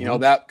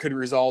 Mm-hmm. That could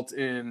result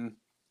in,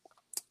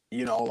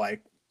 like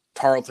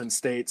Tarleton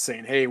State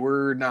saying, hey,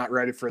 we're not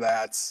ready for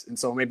that. And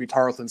so maybe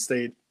Tarleton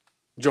State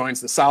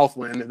joins the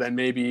Southland, and then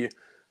maybe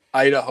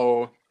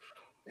Idaho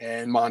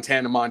and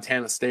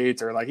Montana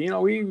State are like,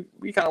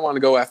 we kind of want to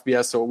go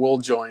FBS, so we'll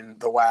join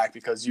the WAC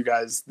because you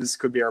guys, this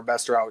could be our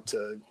best route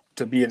to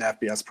be an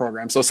FBS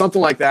program. So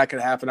something like that could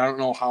happen. I don't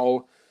know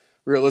how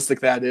realistic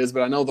that is,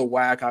 but I know the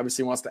WAC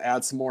obviously wants to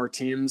add some more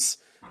teams.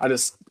 I'm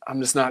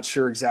just not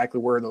sure exactly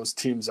where those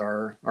teams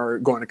are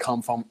going to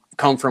come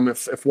from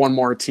if one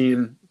more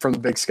team from the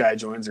Big Sky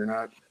joins or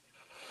not.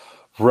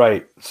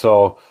 Right.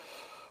 So,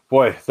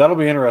 boy, that'll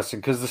be interesting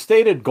because the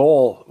stated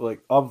goal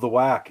of the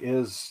WAC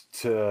is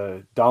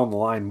to down the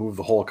line move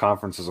the whole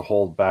conference as a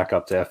whole back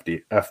up to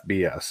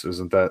FBS. Is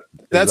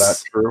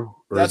that true?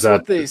 That's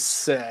what they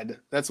said.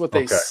 That's what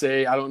they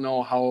say. I don't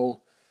know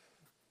how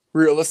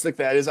realistic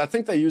that is. I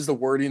think they use the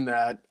wording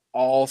that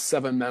all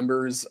 7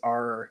 members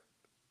are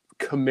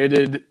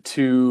committed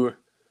to,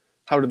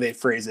 how do they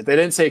phrase it? They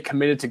didn't say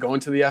committed to going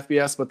to the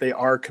FBS, but they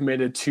are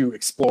committed to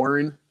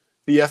exploring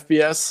the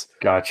FBS.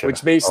 Gotcha.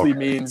 Which basically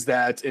means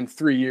that in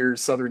 3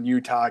 years, Southern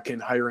Utah can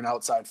hire an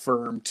outside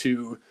firm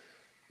to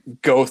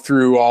go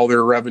through all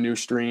their revenue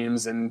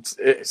streams. And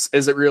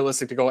is it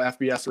realistic to go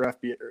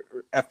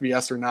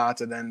FBS or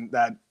not? And then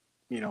that,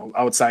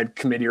 outside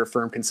committee or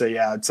firm can say,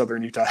 yeah,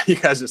 Southern Utah, you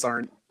guys just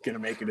aren't going to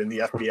make it in the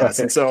FBS. Right.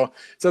 And so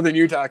Southern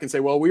Utah can say,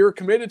 well, we were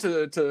committed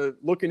to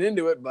looking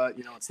into it, but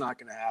it's not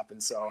going to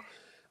happen. So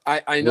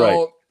I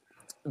know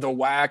the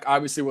WAC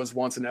obviously was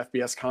once an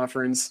FBS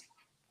conference.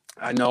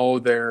 I know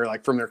they're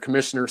from their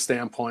commissioner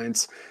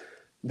standpoint,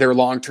 their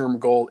long-term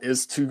goal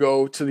is to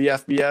go to the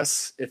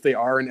FBS. If they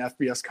are an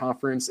FBS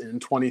conference in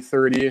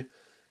 2030,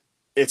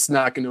 it's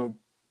not going to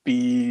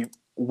be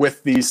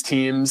with these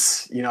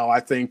teams. I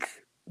think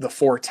the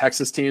 4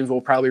 Texas teams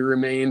will probably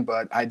remain,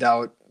 but I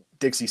doubt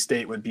Dixie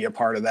State would be a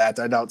part of that.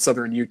 I doubt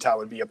Southern Utah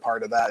would be a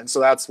part of that. And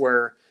so that's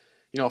where,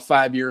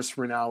 5 years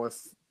from now, if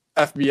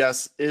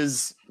FBS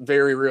is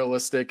very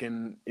realistic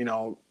and,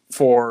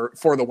 for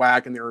the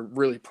WAC and they're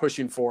really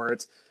pushing for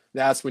it,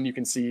 that's when you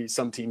can see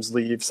some teams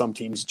leave, some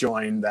teams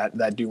join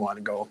that do want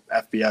to go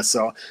FBS.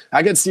 So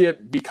I can see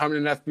it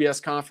becoming an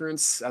FBS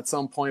conference at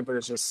some point, but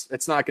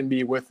it's not going to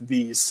be with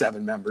these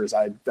 7 members.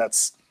 I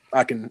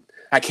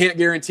can't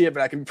guarantee it,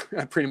 but I can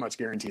pretty much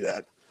guarantee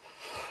that.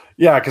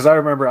 Yeah, because I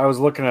remember I was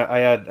looking at I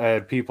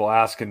had people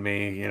asking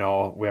me,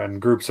 when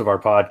groups of our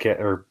podcast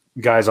or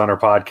guys on our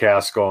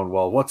podcast going,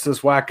 well, what's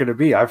this whack going to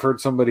be? I've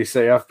heard somebody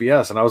say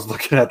FBS, and I was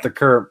looking at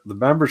the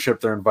membership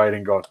they're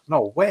inviting, going,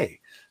 no way.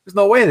 There's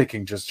no way they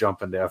can just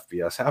jump into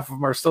FBS. Half of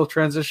them are still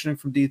transitioning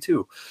from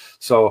D2.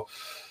 So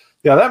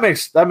yeah, that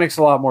makes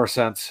a lot more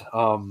sense.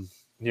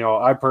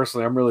 I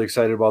personally I'm really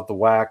excited about the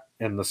WAC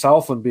and the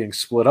Southland being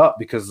split up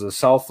because the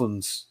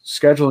Southland's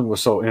scheduling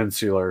was so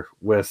insular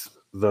with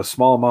the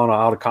small amount of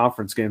out of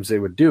conference games they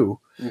would do.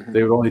 Mm-hmm.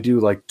 They would only do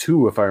like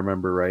 2, if I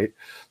remember right.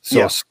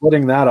 So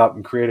splitting that up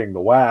and creating the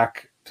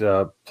WAC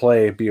to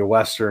be a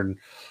Western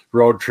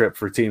road trip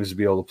for teams to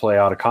be able to play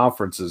out of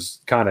conference is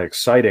kind of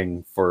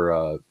exciting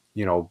for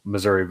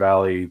Missouri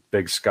Valley,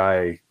 Big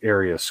Sky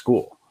area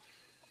school.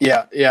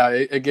 Yeah,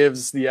 it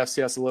gives the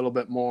FCS a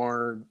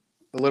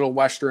little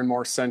Western,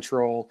 more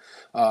central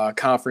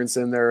conference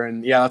in there.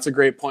 And yeah, that's a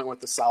great point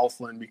with the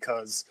Southland,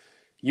 because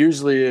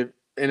usually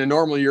in a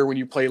normal year when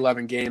you play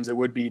 11 games, it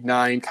would be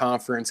 9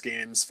 conference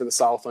games for the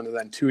Southland and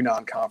then 2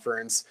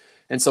 non-conference.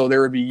 And so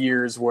there would be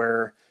years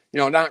where,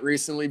 not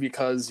recently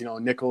because,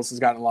 Nichols has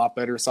gotten a lot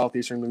better.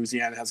 Southeastern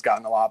Louisiana has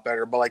gotten a lot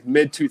better. But like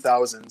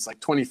mid-2000s,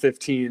 like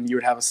 2015, you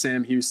would have a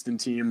Sam Houston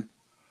team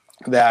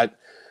that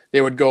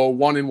they would go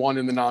 1-1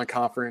 in the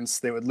non-conference.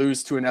 They would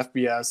lose to an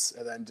FBS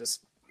and then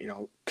just,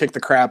 kick the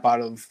crap out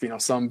of,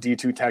 some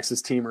D2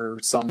 Texas team or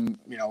some,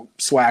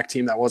 SWAC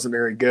team that wasn't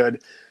very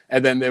good.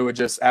 And then they would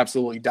just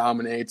absolutely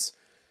dominate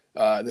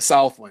the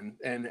Southland,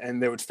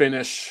 and they would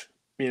finish,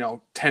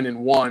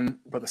 10-1,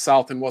 but the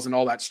Southland wasn't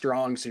all that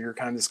strong. So you're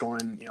kind of just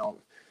going,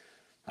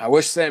 I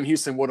wish Sam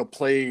Houston would have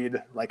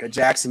played like a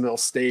Jacksonville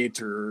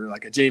State or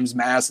like a James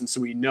Madison,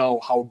 so we know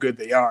how good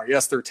they are.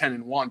 Yes, they're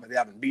 10-1, but they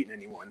haven't beaten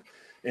anyone.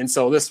 And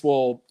so this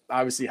will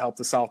obviously help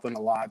the Southland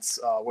a lot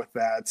with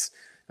that.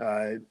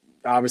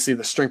 Obviously,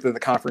 the strength of the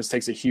conference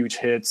takes a huge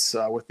hit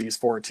with these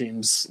 4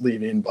 teams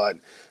leaving, but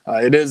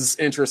it is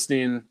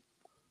interesting,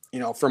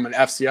 from an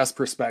FCS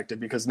perspective,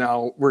 because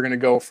now we're going to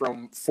go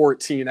from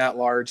 14 at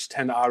large,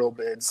 10 auto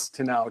bids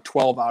to now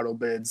 12 auto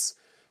bids.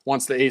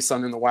 Once the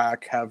ASUN and the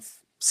WAC have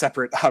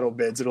separate auto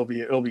bids, it'll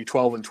be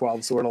 12 and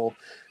 12. So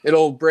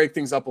it'll break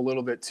things up a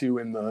little bit too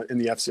in the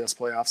FCS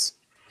playoffs.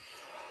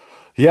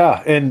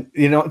 Yeah, and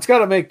it's got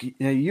to make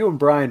you and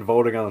Brian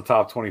voting on the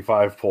top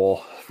 25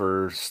 poll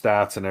for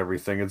stats and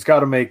everything. It's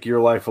got to make your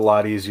life a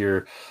lot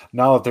easier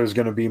now that there's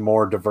going to be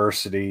more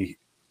diversity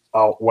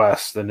out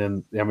west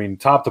and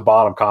top to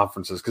bottom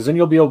conferences, because then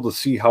you'll be able to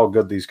see how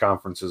good these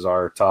conferences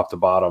are top to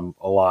bottom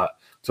to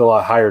a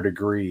lot higher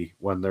degree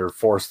when they're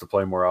forced to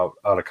play more out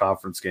of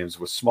conference games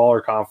with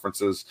smaller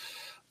conferences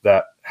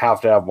that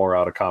have to have more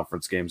out of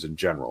conference games in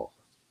general.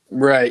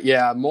 Right.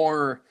 Yeah.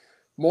 More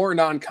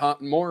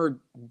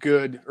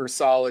good or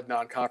solid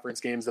non-conference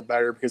games, the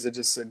better, because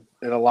it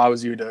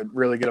allows you to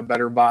really get a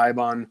better vibe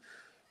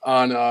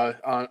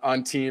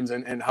on teams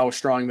and how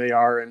strong they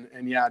are.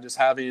 And yeah, just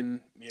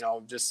having,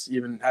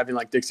 even having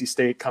like Dixie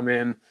State come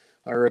in,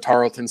 or a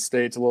Tarleton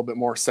State's a little bit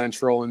more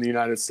central in the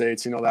United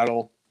States,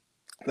 that'll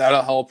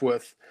help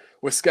with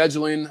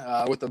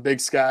scheduling with the Big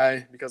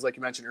Sky, because like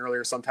you mentioned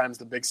earlier, sometimes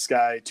two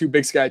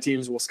Big Sky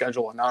teams will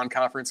schedule a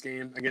non-conference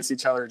game against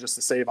each other just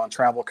to save on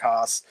travel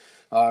costs.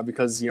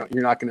 Because you're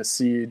not going to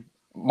see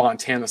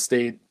Montana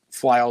State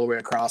fly all the way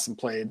across and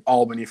play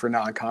Albany for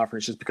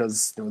non-conference, just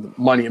because the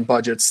money and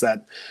budgets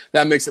that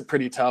makes it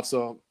pretty tough.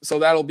 So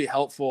that'll be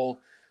helpful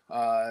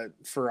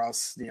for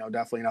us,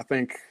 definitely. And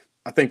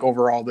I think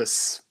overall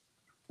this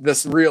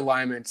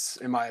realignment,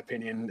 in my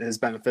opinion, is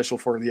beneficial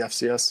for the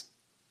FCS.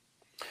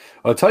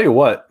 I'll tell you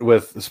what,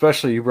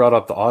 especially you brought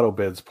up the auto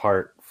bids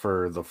part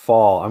for the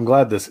fall. I'm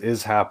glad this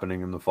is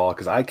happening in the fall,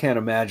 because I can't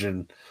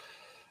imagine.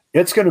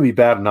 It's going to be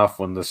bad enough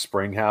when the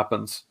spring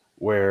happens,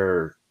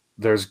 where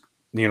there's,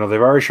 they've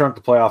already shrunk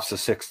the playoffs to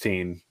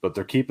 16, but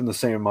they're keeping the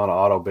same amount of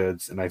auto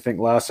bids. And I think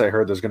last I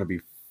heard there's going to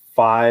be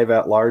 5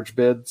 at-large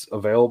bids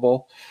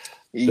available.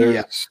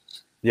 Yeah.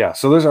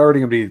 So there's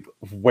already going to be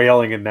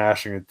wailing and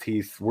gnashing of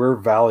teeth. We're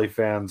Valley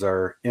fans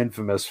are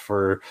infamous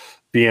for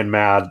being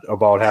mad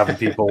about having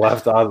people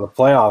left out of the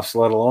playoffs,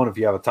 let alone if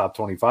you have a top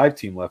 25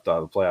 team left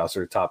out of the playoffs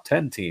or a top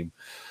 10 team.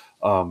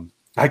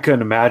 I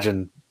couldn't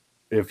imagine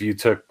if you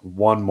took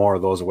one more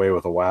of those away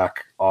with a WAC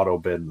auto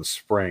bid in the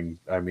spring.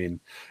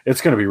 It's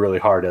going to be really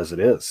hard as it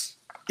is.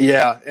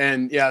 Yeah.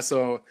 And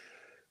so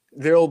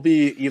there'll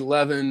be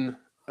 11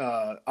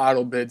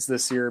 auto bids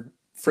this year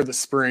for the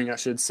spring, I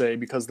should say,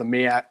 because the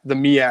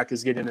MEAC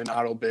is getting an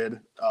auto bid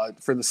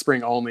for the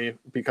spring only,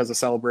 because the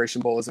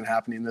Celebration Bowl isn't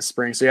happening this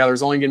spring. So yeah,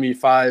 there's only going to be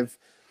 5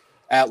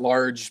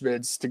 at-large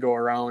bids to go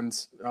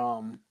around.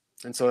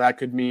 And so that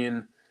could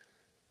mean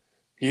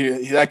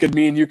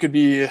you could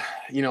be,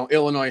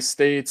 Illinois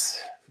State,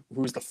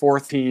 who's the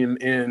 4th team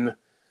in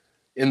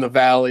the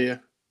Valley,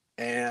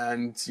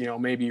 and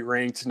maybe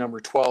ranked number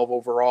 12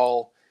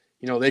 overall.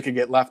 They could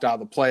get left out of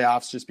the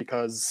playoffs just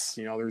because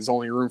there's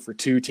only room for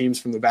 2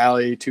 teams from the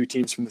Valley, 2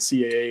 teams from the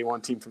CAA,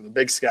 1 team from the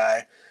Big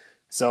Sky.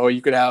 So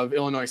you could have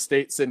Illinois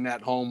State sitting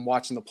at home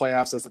watching the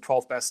playoffs as the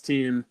 12th best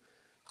team.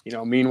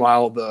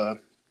 Meanwhile,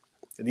 the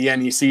the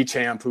NEC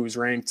champ, who's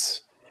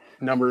ranked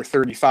number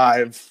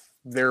 35,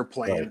 they're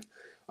playing.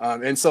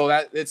 Right. And so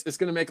that it's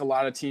going to make a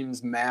lot of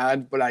teams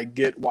mad, but I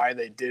get why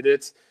they did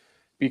it,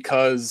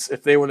 because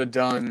if they would have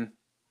done,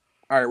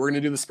 all right, we're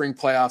going to do the spring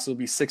playoffs, it'll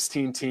be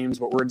 16 teams,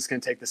 but we're just going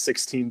to take the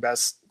 16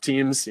 best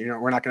teams. You know,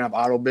 we're not going to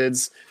have auto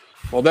bids.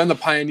 Well, then the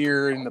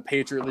Pioneer and the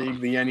Patriot League,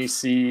 the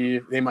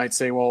NEC, they might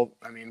say, well,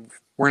 I mean,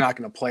 we're not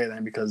going to play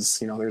them because,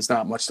 you know, there's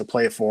not much to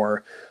play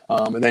for.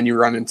 And then you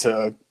run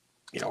into,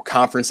 you know,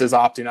 conferences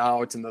opting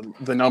out and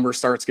the number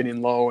starts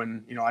getting low.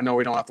 And, you know, I know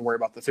we don't have to worry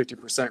about the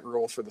 50%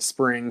 rule for the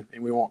spring,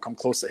 and we won't come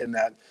close to hitting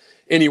that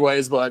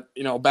anyways. But,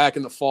 you know, back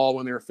in the fall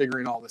when they were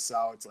figuring all this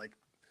out, it's like,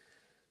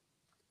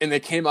 and they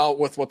came out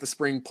with what the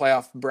spring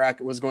playoff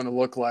bracket was going to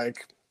look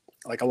like.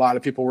 Like, a lot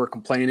of people were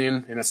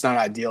complaining, and it's not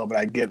ideal, but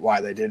I get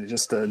why they did it,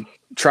 just to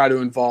try to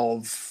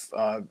involve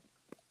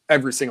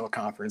every single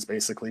conference,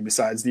 basically,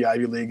 besides the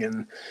Ivy League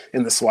and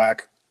in the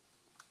SWAC.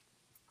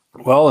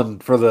 Well,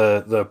 and for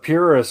the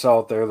purists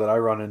out there that I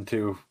run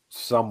into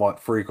somewhat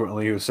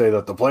frequently who say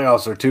that the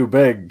playoffs are too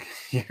big,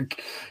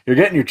 you're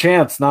getting your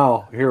chance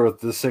now here with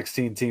the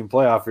 16-team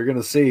playoff. You're going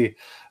to see,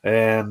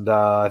 and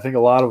I think a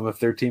lot of them, if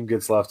their team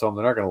gets left home,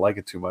 they're not going to like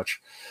it too much.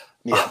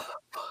 Yeah.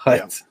 But,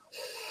 yeah.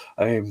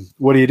 I mean,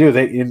 what do you do?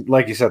 They,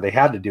 like you said, they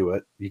had to do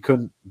it. You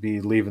couldn't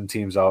be leaving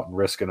teams out and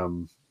risking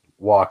them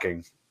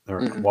walking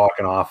or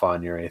walking off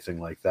on you or anything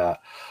like that.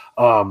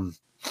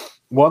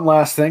 One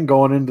last thing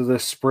going into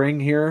this spring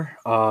here,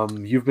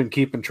 you've been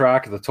keeping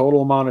track of the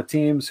total amount of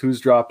teams,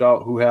 who's dropped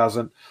out, who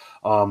hasn't.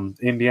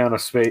 Indiana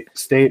State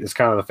is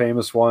kind of the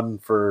famous one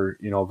for,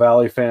 you know,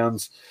 Valley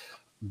fans.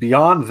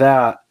 Beyond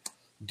that,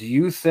 do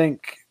you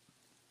think,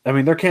 I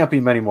mean, there can't be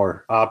many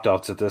more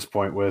opt-outs at this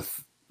point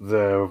with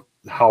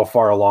how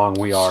far along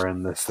we are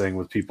in this thing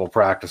with people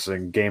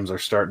practicing. Games are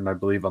starting, I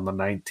believe, on the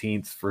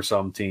 19th for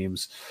some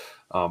teams.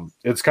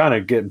 It's kind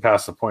of getting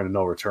past the point of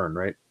no return,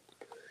 right?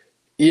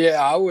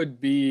 Yeah, I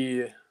would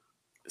be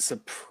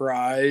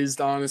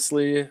surprised,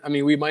 honestly. I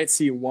mean, we might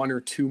see one or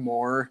two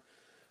more.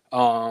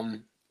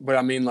 But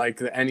I mean, like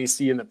the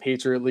NEC and the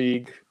Patriot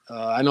League,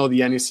 I know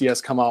the NEC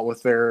has come out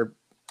with their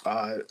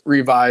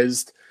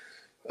revised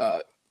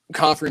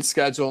conference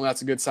schedule, and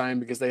that's a good sign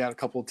because they had a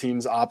couple of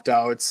teams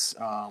opt-outs.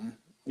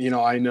 You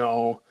know, I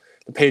know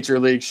the Patriot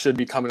League should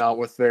be coming out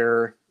with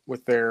their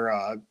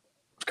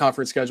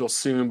conference schedule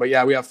soon. But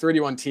yeah, we have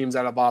 31 teams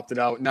that have opted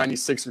out.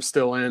 96 are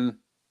still in.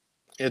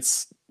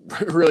 It's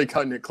really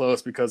cutting it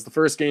close because the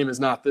first game is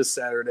not this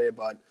Saturday,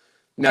 but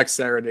next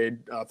Saturday,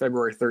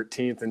 February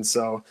 13th. And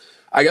so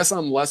I guess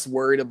I'm less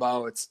worried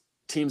about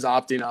teams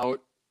opting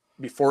out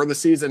before the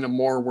season and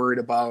more worried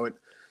about,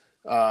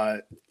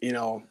 you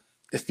know,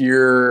 if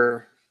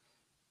you're,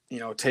 you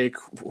know, take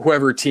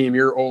whoever team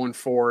you're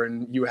 0-4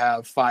 and you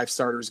have 5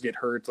 starters get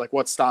hurt, like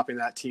what's stopping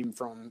that team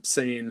from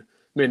saying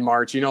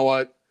mid-March, you know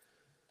what,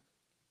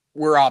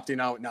 we're opting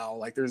out now.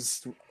 Like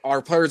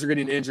our players are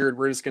getting injured.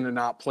 We're just going to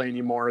not play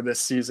anymore this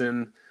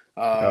season.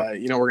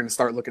 You know, we're going to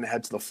start looking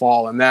ahead to the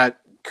fall, and that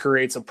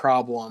creates a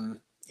problem,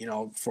 you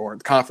know, for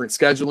conference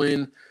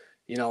scheduling.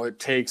 You know, it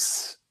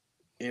takes,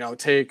 you know, I'll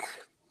take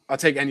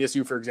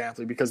NDSU, for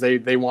example, because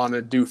they want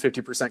to do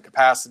 50%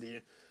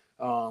 capacity.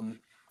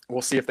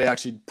 We'll see if they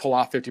actually pull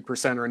off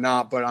 50% or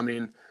not. But I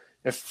mean,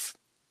 if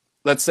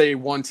let's say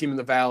one team in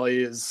the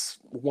Valley is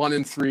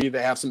 1-3,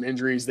 they have some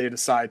injuries, they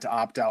decide to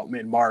opt out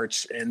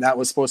mid-March, and that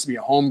was supposed to be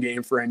a home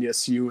game for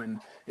NDSU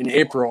in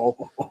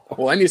April.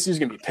 Well, NDSU is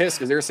going to be pissed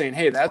because they're saying,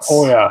 hey, that's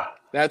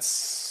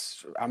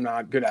I'm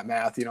not good at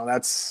math. You know,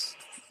 that's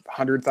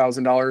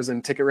 $100,000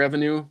 in ticket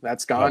revenue.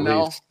 That's gone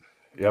now.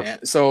 Yep.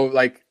 And so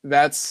like,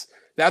 that's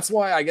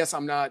why I guess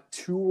I'm not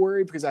too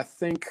worried, because I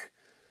think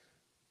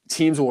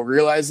teams will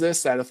realize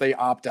this, that if they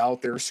opt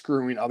out, they're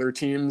screwing other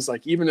teams.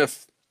 Like even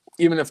if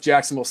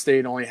Jacksonville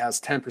State only has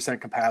 10%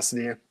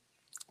 capacity,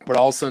 but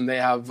all of a sudden they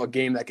have a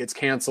game that gets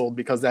canceled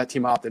because that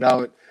team opted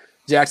out,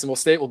 Jacksonville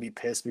State will be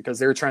pissed because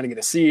they're trying to get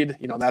a seed.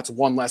 You know, that's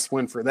one less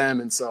win for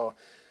them. And so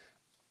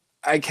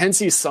I can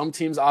see some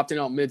teams opting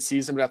out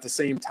mid-season, but at the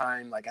same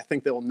time, like I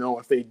think they'll know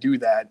if they do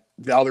that,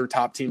 the other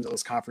top teams of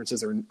those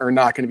conferences are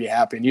not going to be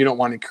happy. And you don't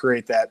want to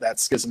create that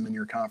schism in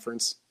your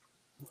conference.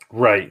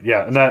 Right.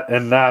 Yeah.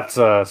 And that's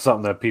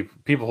something that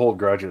people hold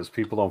grudges.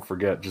 People don't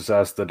forget. Just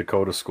ask the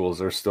Dakota schools.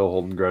 They're still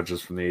holding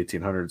grudges from the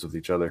 1800s with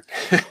each other.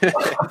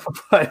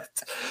 But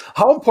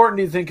how important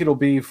do you think it'll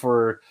be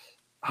for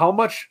how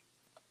much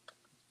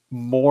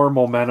more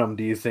momentum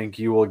do you think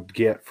you will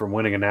get from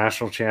winning a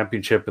national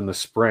championship in the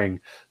spring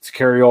to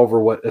carry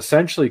over what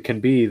essentially can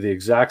be the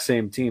exact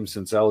same team,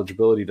 since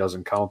eligibility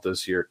doesn't count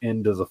this year,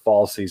 into the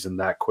fall season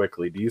that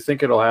quickly? Do you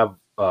think it'll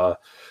have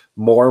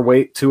more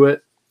weight to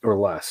it or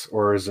less,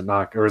 or is it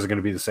not, or is it going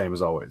to be the same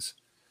as always?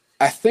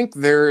 I think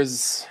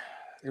there's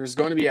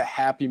going to be a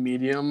happy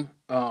medium.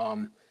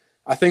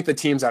 I think the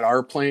teams that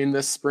are playing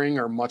this spring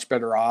are much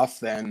better off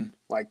than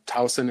like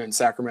Towson and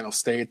Sacramento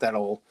State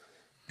that'll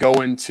go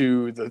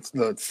into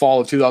the fall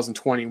of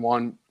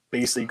 2021,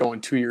 basically going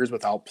 2 years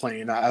without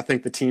playing. I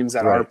think the teams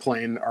that are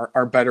playing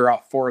are better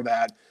off for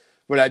that.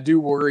 But I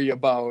do worry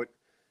about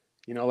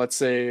let's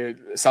say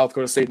South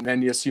Dakota State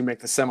and NDSU make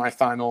the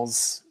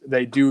semifinals,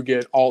 they do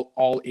get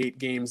all 8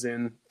 games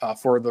in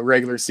for the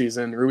regular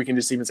season, or we can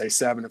just even say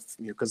 7 if,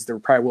 because there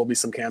probably will be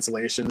some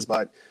cancellations,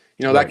 but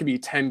that could be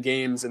 10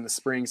 games in the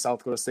spring, South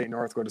Dakota State,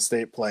 North Dakota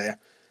State play,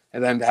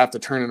 and then to have to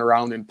turn it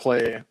around and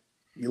play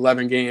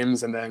 11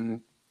 games and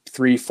then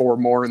 3-4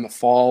 more in the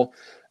fall.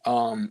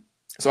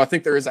 So I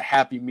think there is a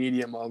happy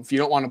medium of, you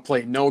don't want to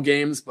play no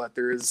games, but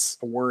there is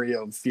a worry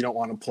of, you don't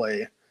want to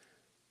play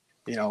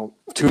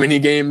too many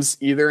games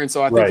either. And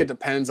so I think it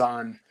depends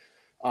on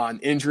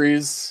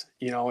injuries.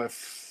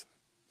 If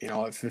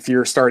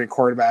your starting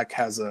quarterback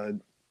has a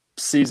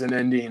season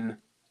ending,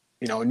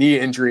 knee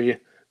injury,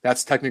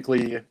 that's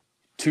technically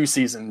 2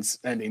 seasons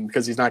ending,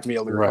 because he's not gonna be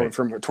able to recover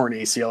from a torn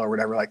ACL or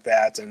whatever like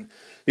that. And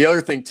the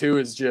other thing too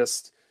is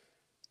just,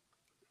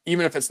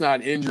 even if it's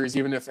not injuries,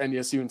 even if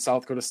NDSU and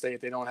South Dakota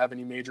State, they don't have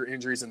any major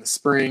injuries in the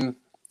spring,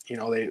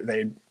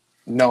 they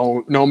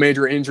no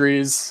major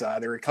injuries.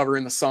 They recover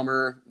in the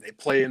summer. They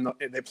play in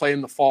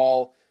the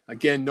fall.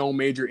 Again, no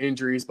major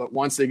injuries. But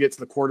once they get to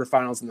the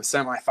quarterfinals and the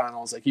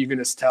semifinals, like, you can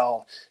just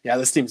tell,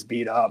 this team's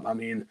beat up. I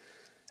mean,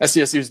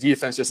 SDSU's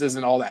defense just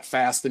isn't all that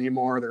fast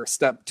anymore. They're a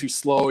step too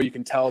slow. You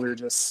can tell they're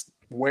just,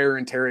 wear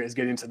and tear is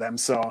getting to them.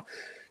 So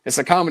it's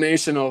a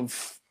combination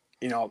of,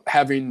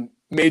 having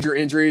major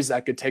injuries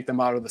that could take them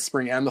out of the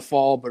spring and the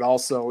fall, but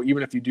also,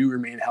 even if you do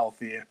remain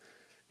healthy,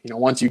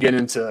 once you get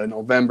into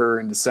November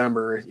and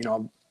December,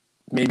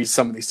 maybe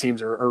some of these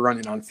teams are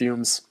running on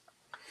fumes.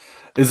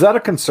 Is that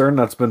a concern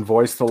that's been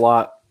voiced a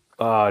lot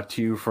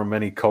to you from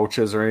many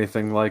coaches or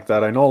anything like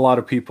that? I know a lot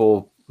of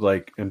people,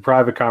 like in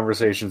private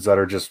conversations that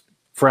are just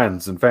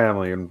friends and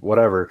family and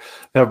whatever,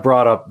 have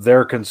brought up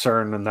their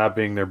concern, and that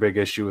being their big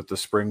issue with the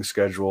spring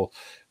schedule.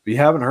 But you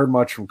haven't heard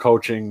much from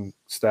coaching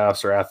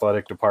staffs or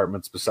athletic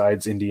departments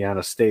besides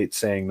Indiana State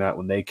saying that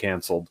when they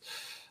canceled.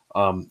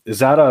 Is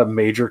that a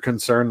major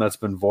concern that's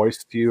been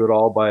voiced to you at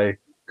all by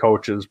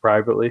coaches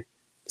privately?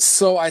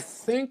 So I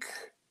think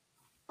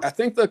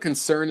the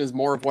concern is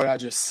more of what I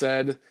just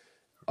said,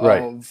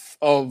 of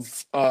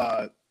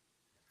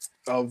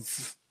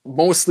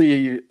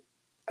mostly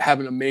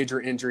having a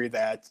major injury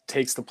that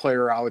takes the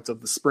player out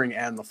of the spring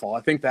and the fall.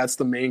 I think that's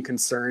the main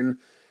concern,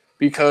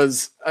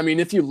 because, I mean,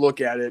 if you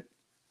look at it,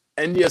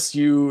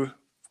 NDSU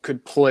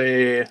could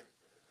play,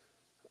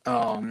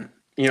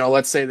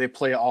 let's say they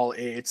play all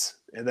 8,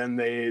 and then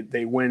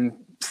they win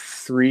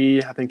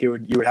 3. I think you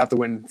would have to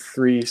win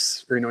 3,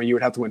 or you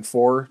would have to win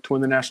 4 to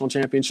win the national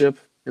championship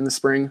in the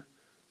spring,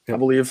 I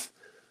believe.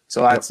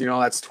 So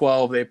that's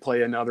 12. They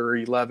play another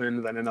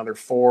 11, then another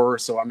 4.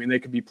 So I mean, they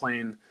could be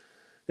playing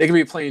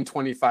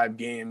 25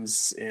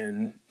 games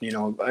in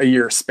a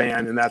year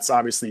span, and that's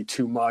obviously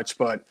too much.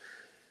 But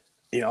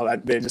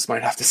that they just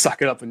might have to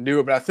suck it up and do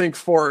it. But I think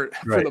for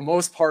the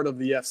most part of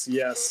the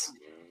FCS,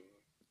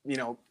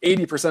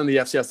 80% of the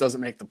FCS doesn't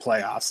make the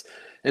playoffs.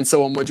 And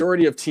so a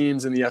majority of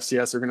teams in the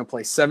FCS are going to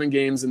play 7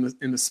 games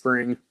in the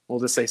spring. We'll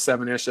just say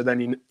 7-ish, and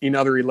then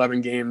another 11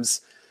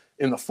 games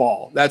in the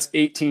fall. That's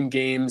 18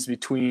 games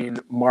between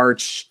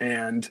March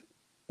and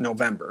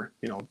November,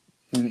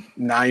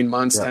 9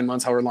 months, 10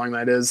 months, however long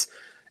that is.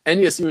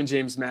 NDSU and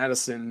James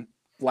Madison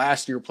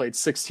last year played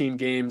 16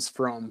 games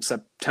from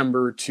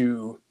September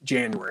to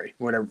January,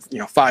 whatever,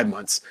 5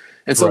 months.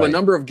 And so the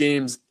number of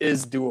games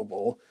is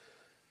doable.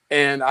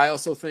 And I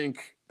also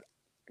think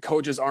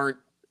coaches aren't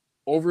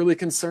overly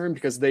concerned,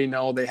 because they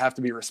know they have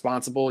to be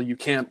responsible. You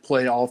can't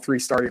play all 3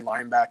 starting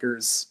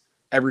linebackers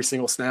every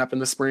single snap in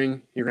the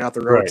spring. You're going to have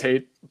to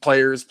rotate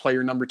players, play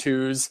your number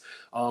 2s.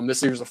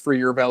 This year's a free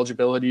year of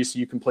eligibility, so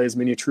you can play as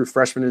many true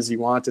freshmen as you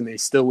want, and they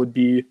still would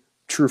be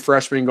true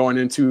freshmen going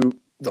into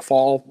the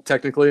fall,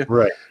 technically.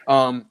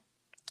 And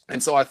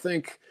so I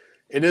think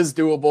it is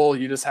doable.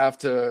 You just have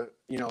to,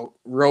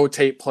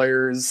 rotate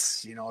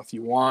players. If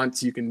you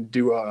want, you can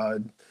do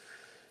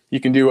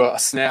a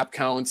snap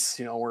counts,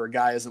 where a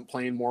guy isn't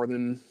playing more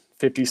than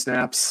 50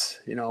 snaps,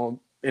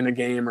 in a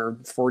game, or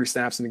 40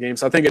 snaps in the game.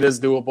 So I think it is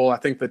doable. I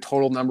think the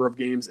total number of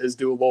games is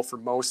doable for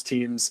most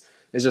teams.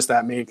 It's just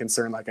that main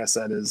concern, like I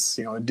said, is,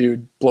 a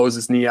dude blows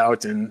his knee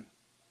out, and,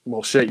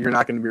 well, shit, you're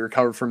not going to be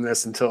recovered from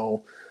this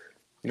until,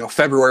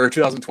 February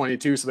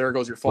 2022. So there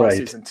goes your fall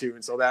season too.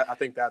 And so I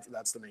think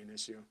that's the main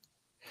issue.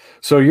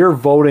 So you're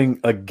voting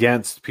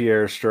against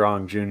Pierre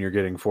Strong Jr.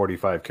 getting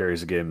 45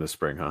 carries a game this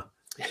spring, huh?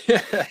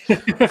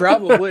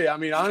 Probably. I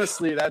mean,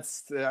 honestly,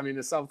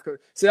 the South Dakota.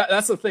 See,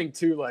 that's the thing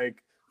too.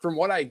 Like, from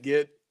what I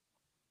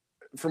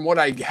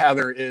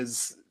gather,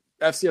 is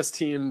FCS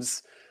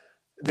teams,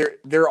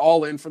 they're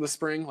all in for the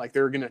spring. Like,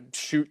 they're going to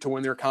shoot to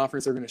win their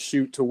conference. They're going to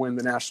shoot to win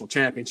the national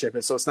championship.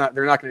 And so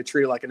they're not going to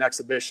treat it like an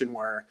exhibition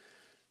where,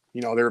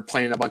 they're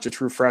playing a bunch of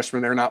true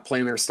freshmen. They're not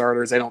playing their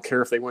starters. They don't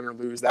care if they win or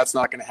lose. That's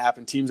not going to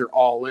happen. Teams are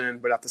all in,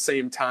 but at the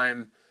same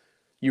time,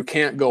 you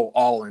can't go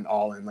all in.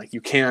 Like,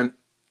 you can't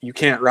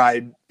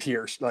ride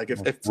Pierre. Like, if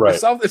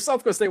South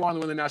Dakota State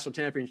wanted to win the national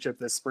championship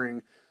this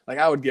spring, like,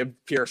 I would give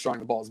Pierre Strong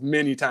the ball as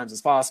many times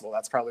as possible.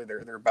 That's probably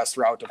their best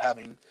route of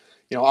having,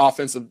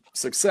 offensive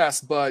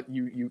success, but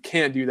you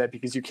can't do that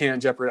because you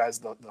can't jeopardize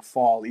the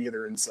fall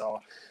either. And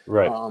so,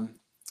 Right.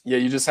 Yeah,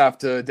 you just have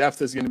to.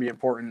 Depth is going to be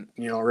important,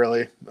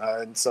 really.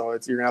 And so you're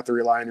going to have to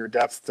rely on your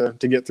depth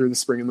to get through the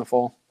spring and the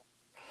fall.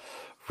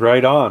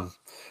 Right on.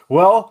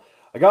 Well,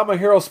 I got my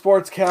Hero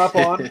Sports cap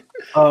on.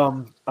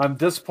 I'm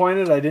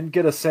disappointed I didn't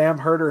get a Sam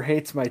Herder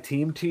Hates My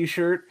Team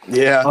t-shirt.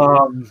 Yeah.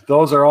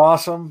 Those are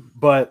awesome.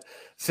 But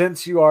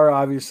since you are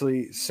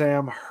obviously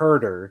Sam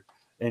Herder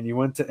and you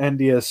went to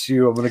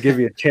NDSU, I'm going to give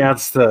you a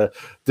chance to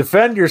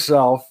defend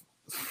yourself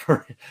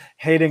for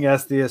hating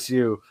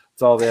SDSU.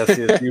 It's all the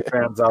SDSU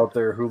fans out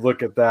there who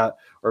look at that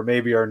or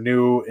maybe are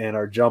new and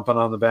are jumping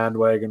on the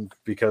bandwagon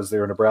because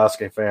they're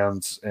Nebraska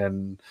fans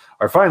and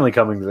are finally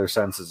coming to their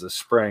senses this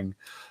spring.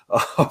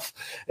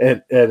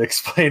 And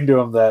explain to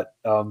them that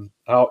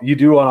how you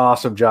do an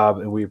awesome job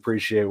and we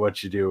appreciate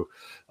what you do.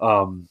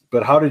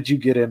 But how did you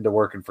get into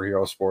working for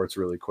Hero Sports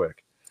really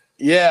quick?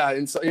 Yeah,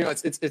 and so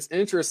it's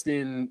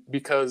interesting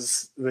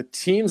because the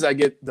teams I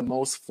get the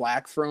most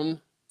flack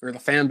from, or the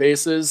fan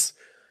bases,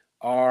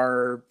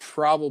 are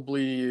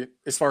probably,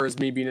 as far as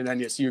me being an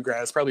NDSU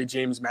grad, it's probably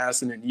James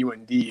Madison and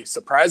UND.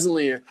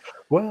 Surprisingly,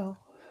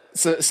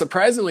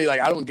 like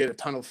I don't get a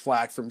ton of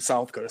flack from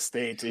South Dakota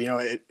State.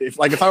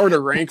 If I were to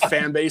rank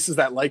fan bases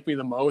that like me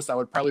the most, I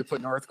would probably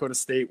put North Dakota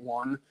State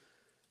 1,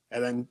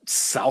 and then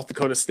South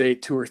Dakota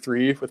State 2 or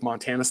 3, with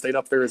Montana State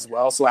up there as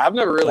well. So I've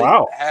never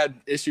really had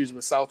issues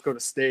with South Dakota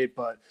State,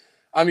 but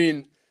I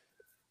mean,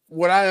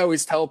 what I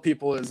always tell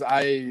people is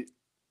I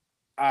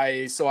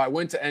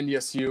went to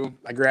NDSU.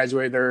 I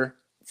graduated there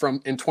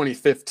in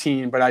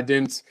 2015, but I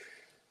didn't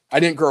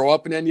grow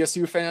up an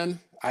NDSU fan.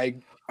 I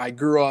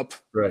grew up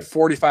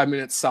 45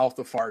 minutes south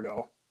of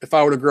Fargo. If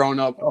I would have grown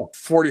up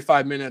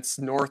 45 minutes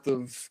north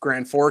of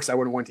Grand Forks, I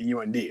would have went to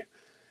UND.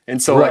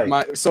 And so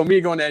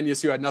me going to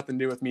NDSU had nothing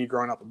to do with me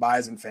growing up a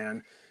Bison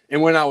fan.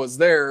 And when I was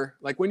there,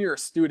 like when you're a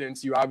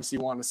student, you obviously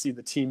want to see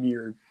the team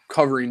you're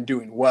covering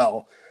doing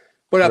well.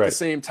 But at the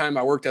same time,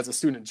 I worked as a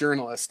student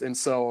journalist. And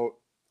so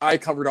I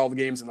covered all the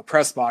games in the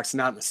press box,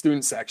 not in the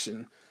student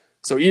section.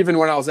 So even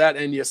when I was at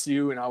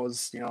NDSU and I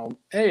was,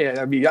 hey,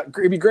 it'd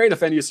be great if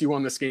NDSU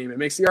won this game. It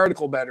makes the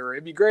article better.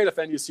 It'd be great if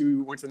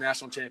NDSU went to the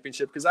national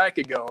championship because I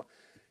could go.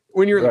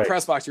 When you're in the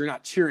press box, you're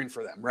not cheering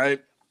for them,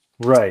 right?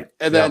 Right.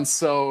 And then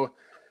so,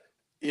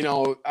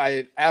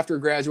 after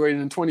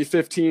graduating in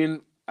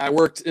 2015, I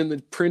worked in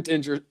the print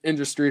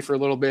industry for a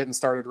little bit and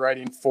started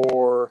writing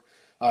for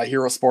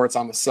Hero Sports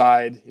on the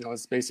side,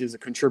 it's basically as a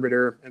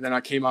contributor. And then I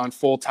came on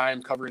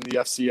full-time covering the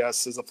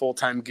FCS as a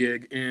full-time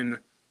gig in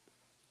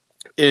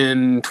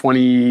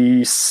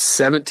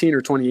 2017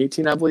 or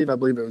 2018, I believe it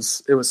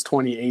was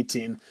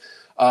 2018.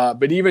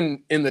 But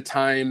even in the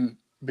time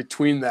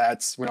between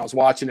that, when I was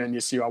watching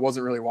NDSU, I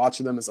wasn't really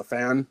watching them as a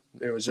fan.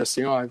 It was just,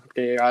 I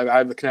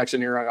have the connection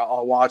here.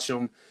 I'll watch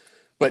them.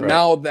 But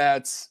now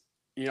that,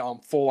 I'm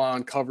full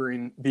on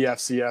covering the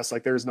FCS,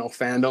 like there's no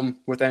fandom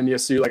with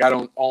NDSU. Like I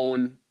don't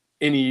own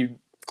any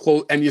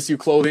NDSU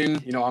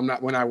clothing. I'm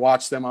not, when I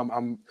watch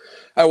them,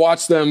 I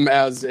watch them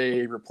as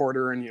a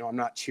reporter and, I'm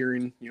not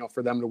cheering,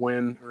 for them to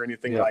win or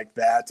anything like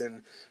that.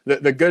 And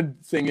the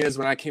good thing is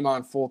when I came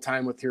on full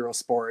time with Hero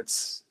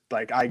Sports,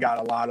 like I got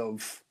a lot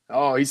of,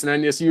 he's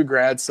an NDSU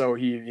grad. So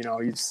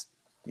he's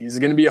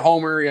going to be a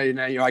homer.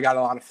 I got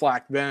a lot of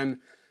flack then,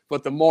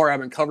 but the more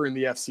I've been covering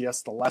the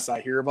FCS, the less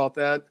I hear about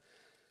that.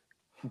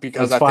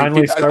 Because it's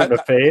finally starting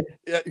to fade.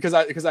 Yeah, because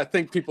I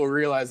think people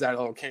realize that,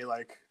 okay,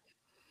 like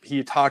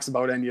he talks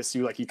about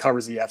NDSU like he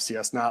covers the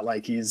FCS, not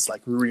like he's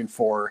like rooting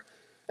for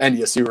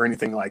NDSU or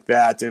anything like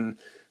that. And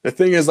the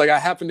thing is, like, I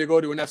happen to go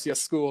to an FCS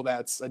school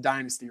that's a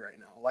dynasty right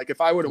now. Like if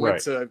I would have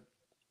went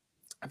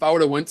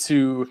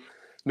to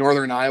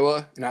Northern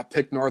Iowa and I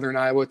picked Northern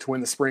Iowa to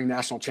win the spring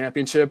national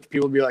championship,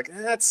 people would be like,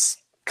 that's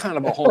kind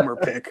of a homer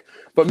pick.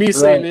 But me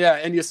saying,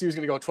 NDSU is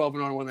going to go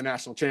 12-0 and win the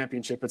national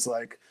championship, it's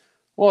like,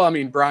 well, I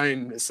mean,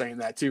 Brian is saying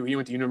that too. He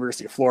went to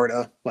University of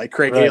Florida. Like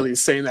Craig Haley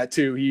is saying that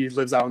too. He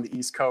lives out on the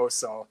East Coast.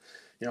 So,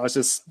 it's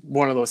just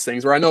one of those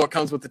things where I know it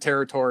comes with the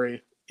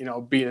territory,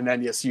 being an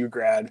NDSU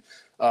grad.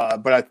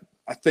 But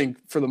I think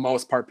for the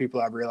most part,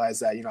 people have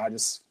realized that,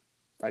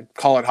 I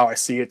call it how I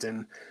see it.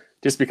 And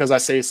just because I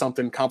say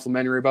something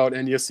complimentary about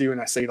NDSU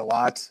and I say it a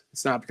lot,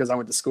 it's not because I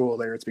went to school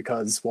there. It's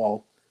because,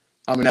 well,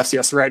 I'm an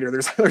FCS writer.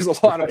 There's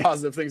a lot of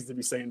positive things to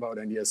be saying about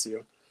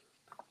NDSU.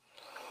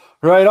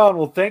 Right on.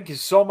 Well, thank you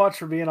so much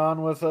for being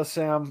on with us,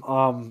 Sam.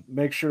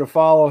 Make sure to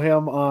follow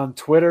him on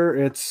Twitter.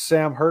 It's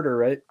Sam Herder,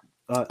 right?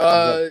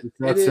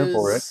 It's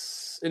simple, right?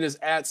 It is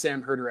at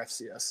Sam Herder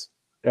FCS.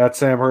 At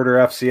Sam Herder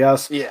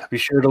FCS. Yeah. Be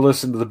sure to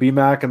listen to the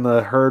BMAC and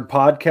the Herd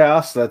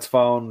podcast. That's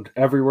found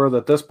everywhere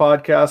that this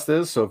podcast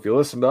is. So if you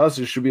listen to us,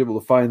 you should be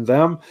able to find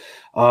them.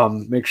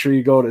 Make sure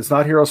you go to, it's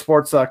not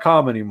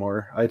herosports.com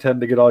anymore. I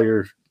tend to get all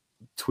your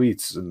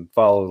tweets and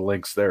follow the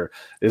links there.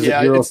 Is it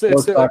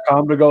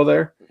herosports.com to go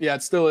there? Yeah,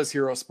 it still is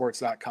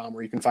herosports.com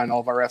where you can find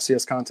all of our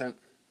FCS content.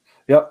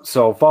 Yep.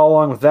 So follow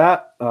along with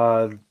that.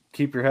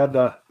 Keep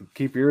your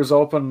ears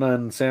open,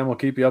 and Sam will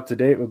keep you up to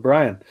date with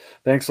Brian.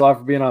 Thanks a lot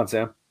for being on,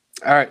 Sam.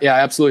 All right. Yeah,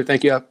 absolutely.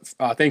 Thank you.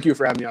 Thank you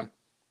for having me on.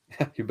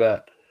 You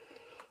bet.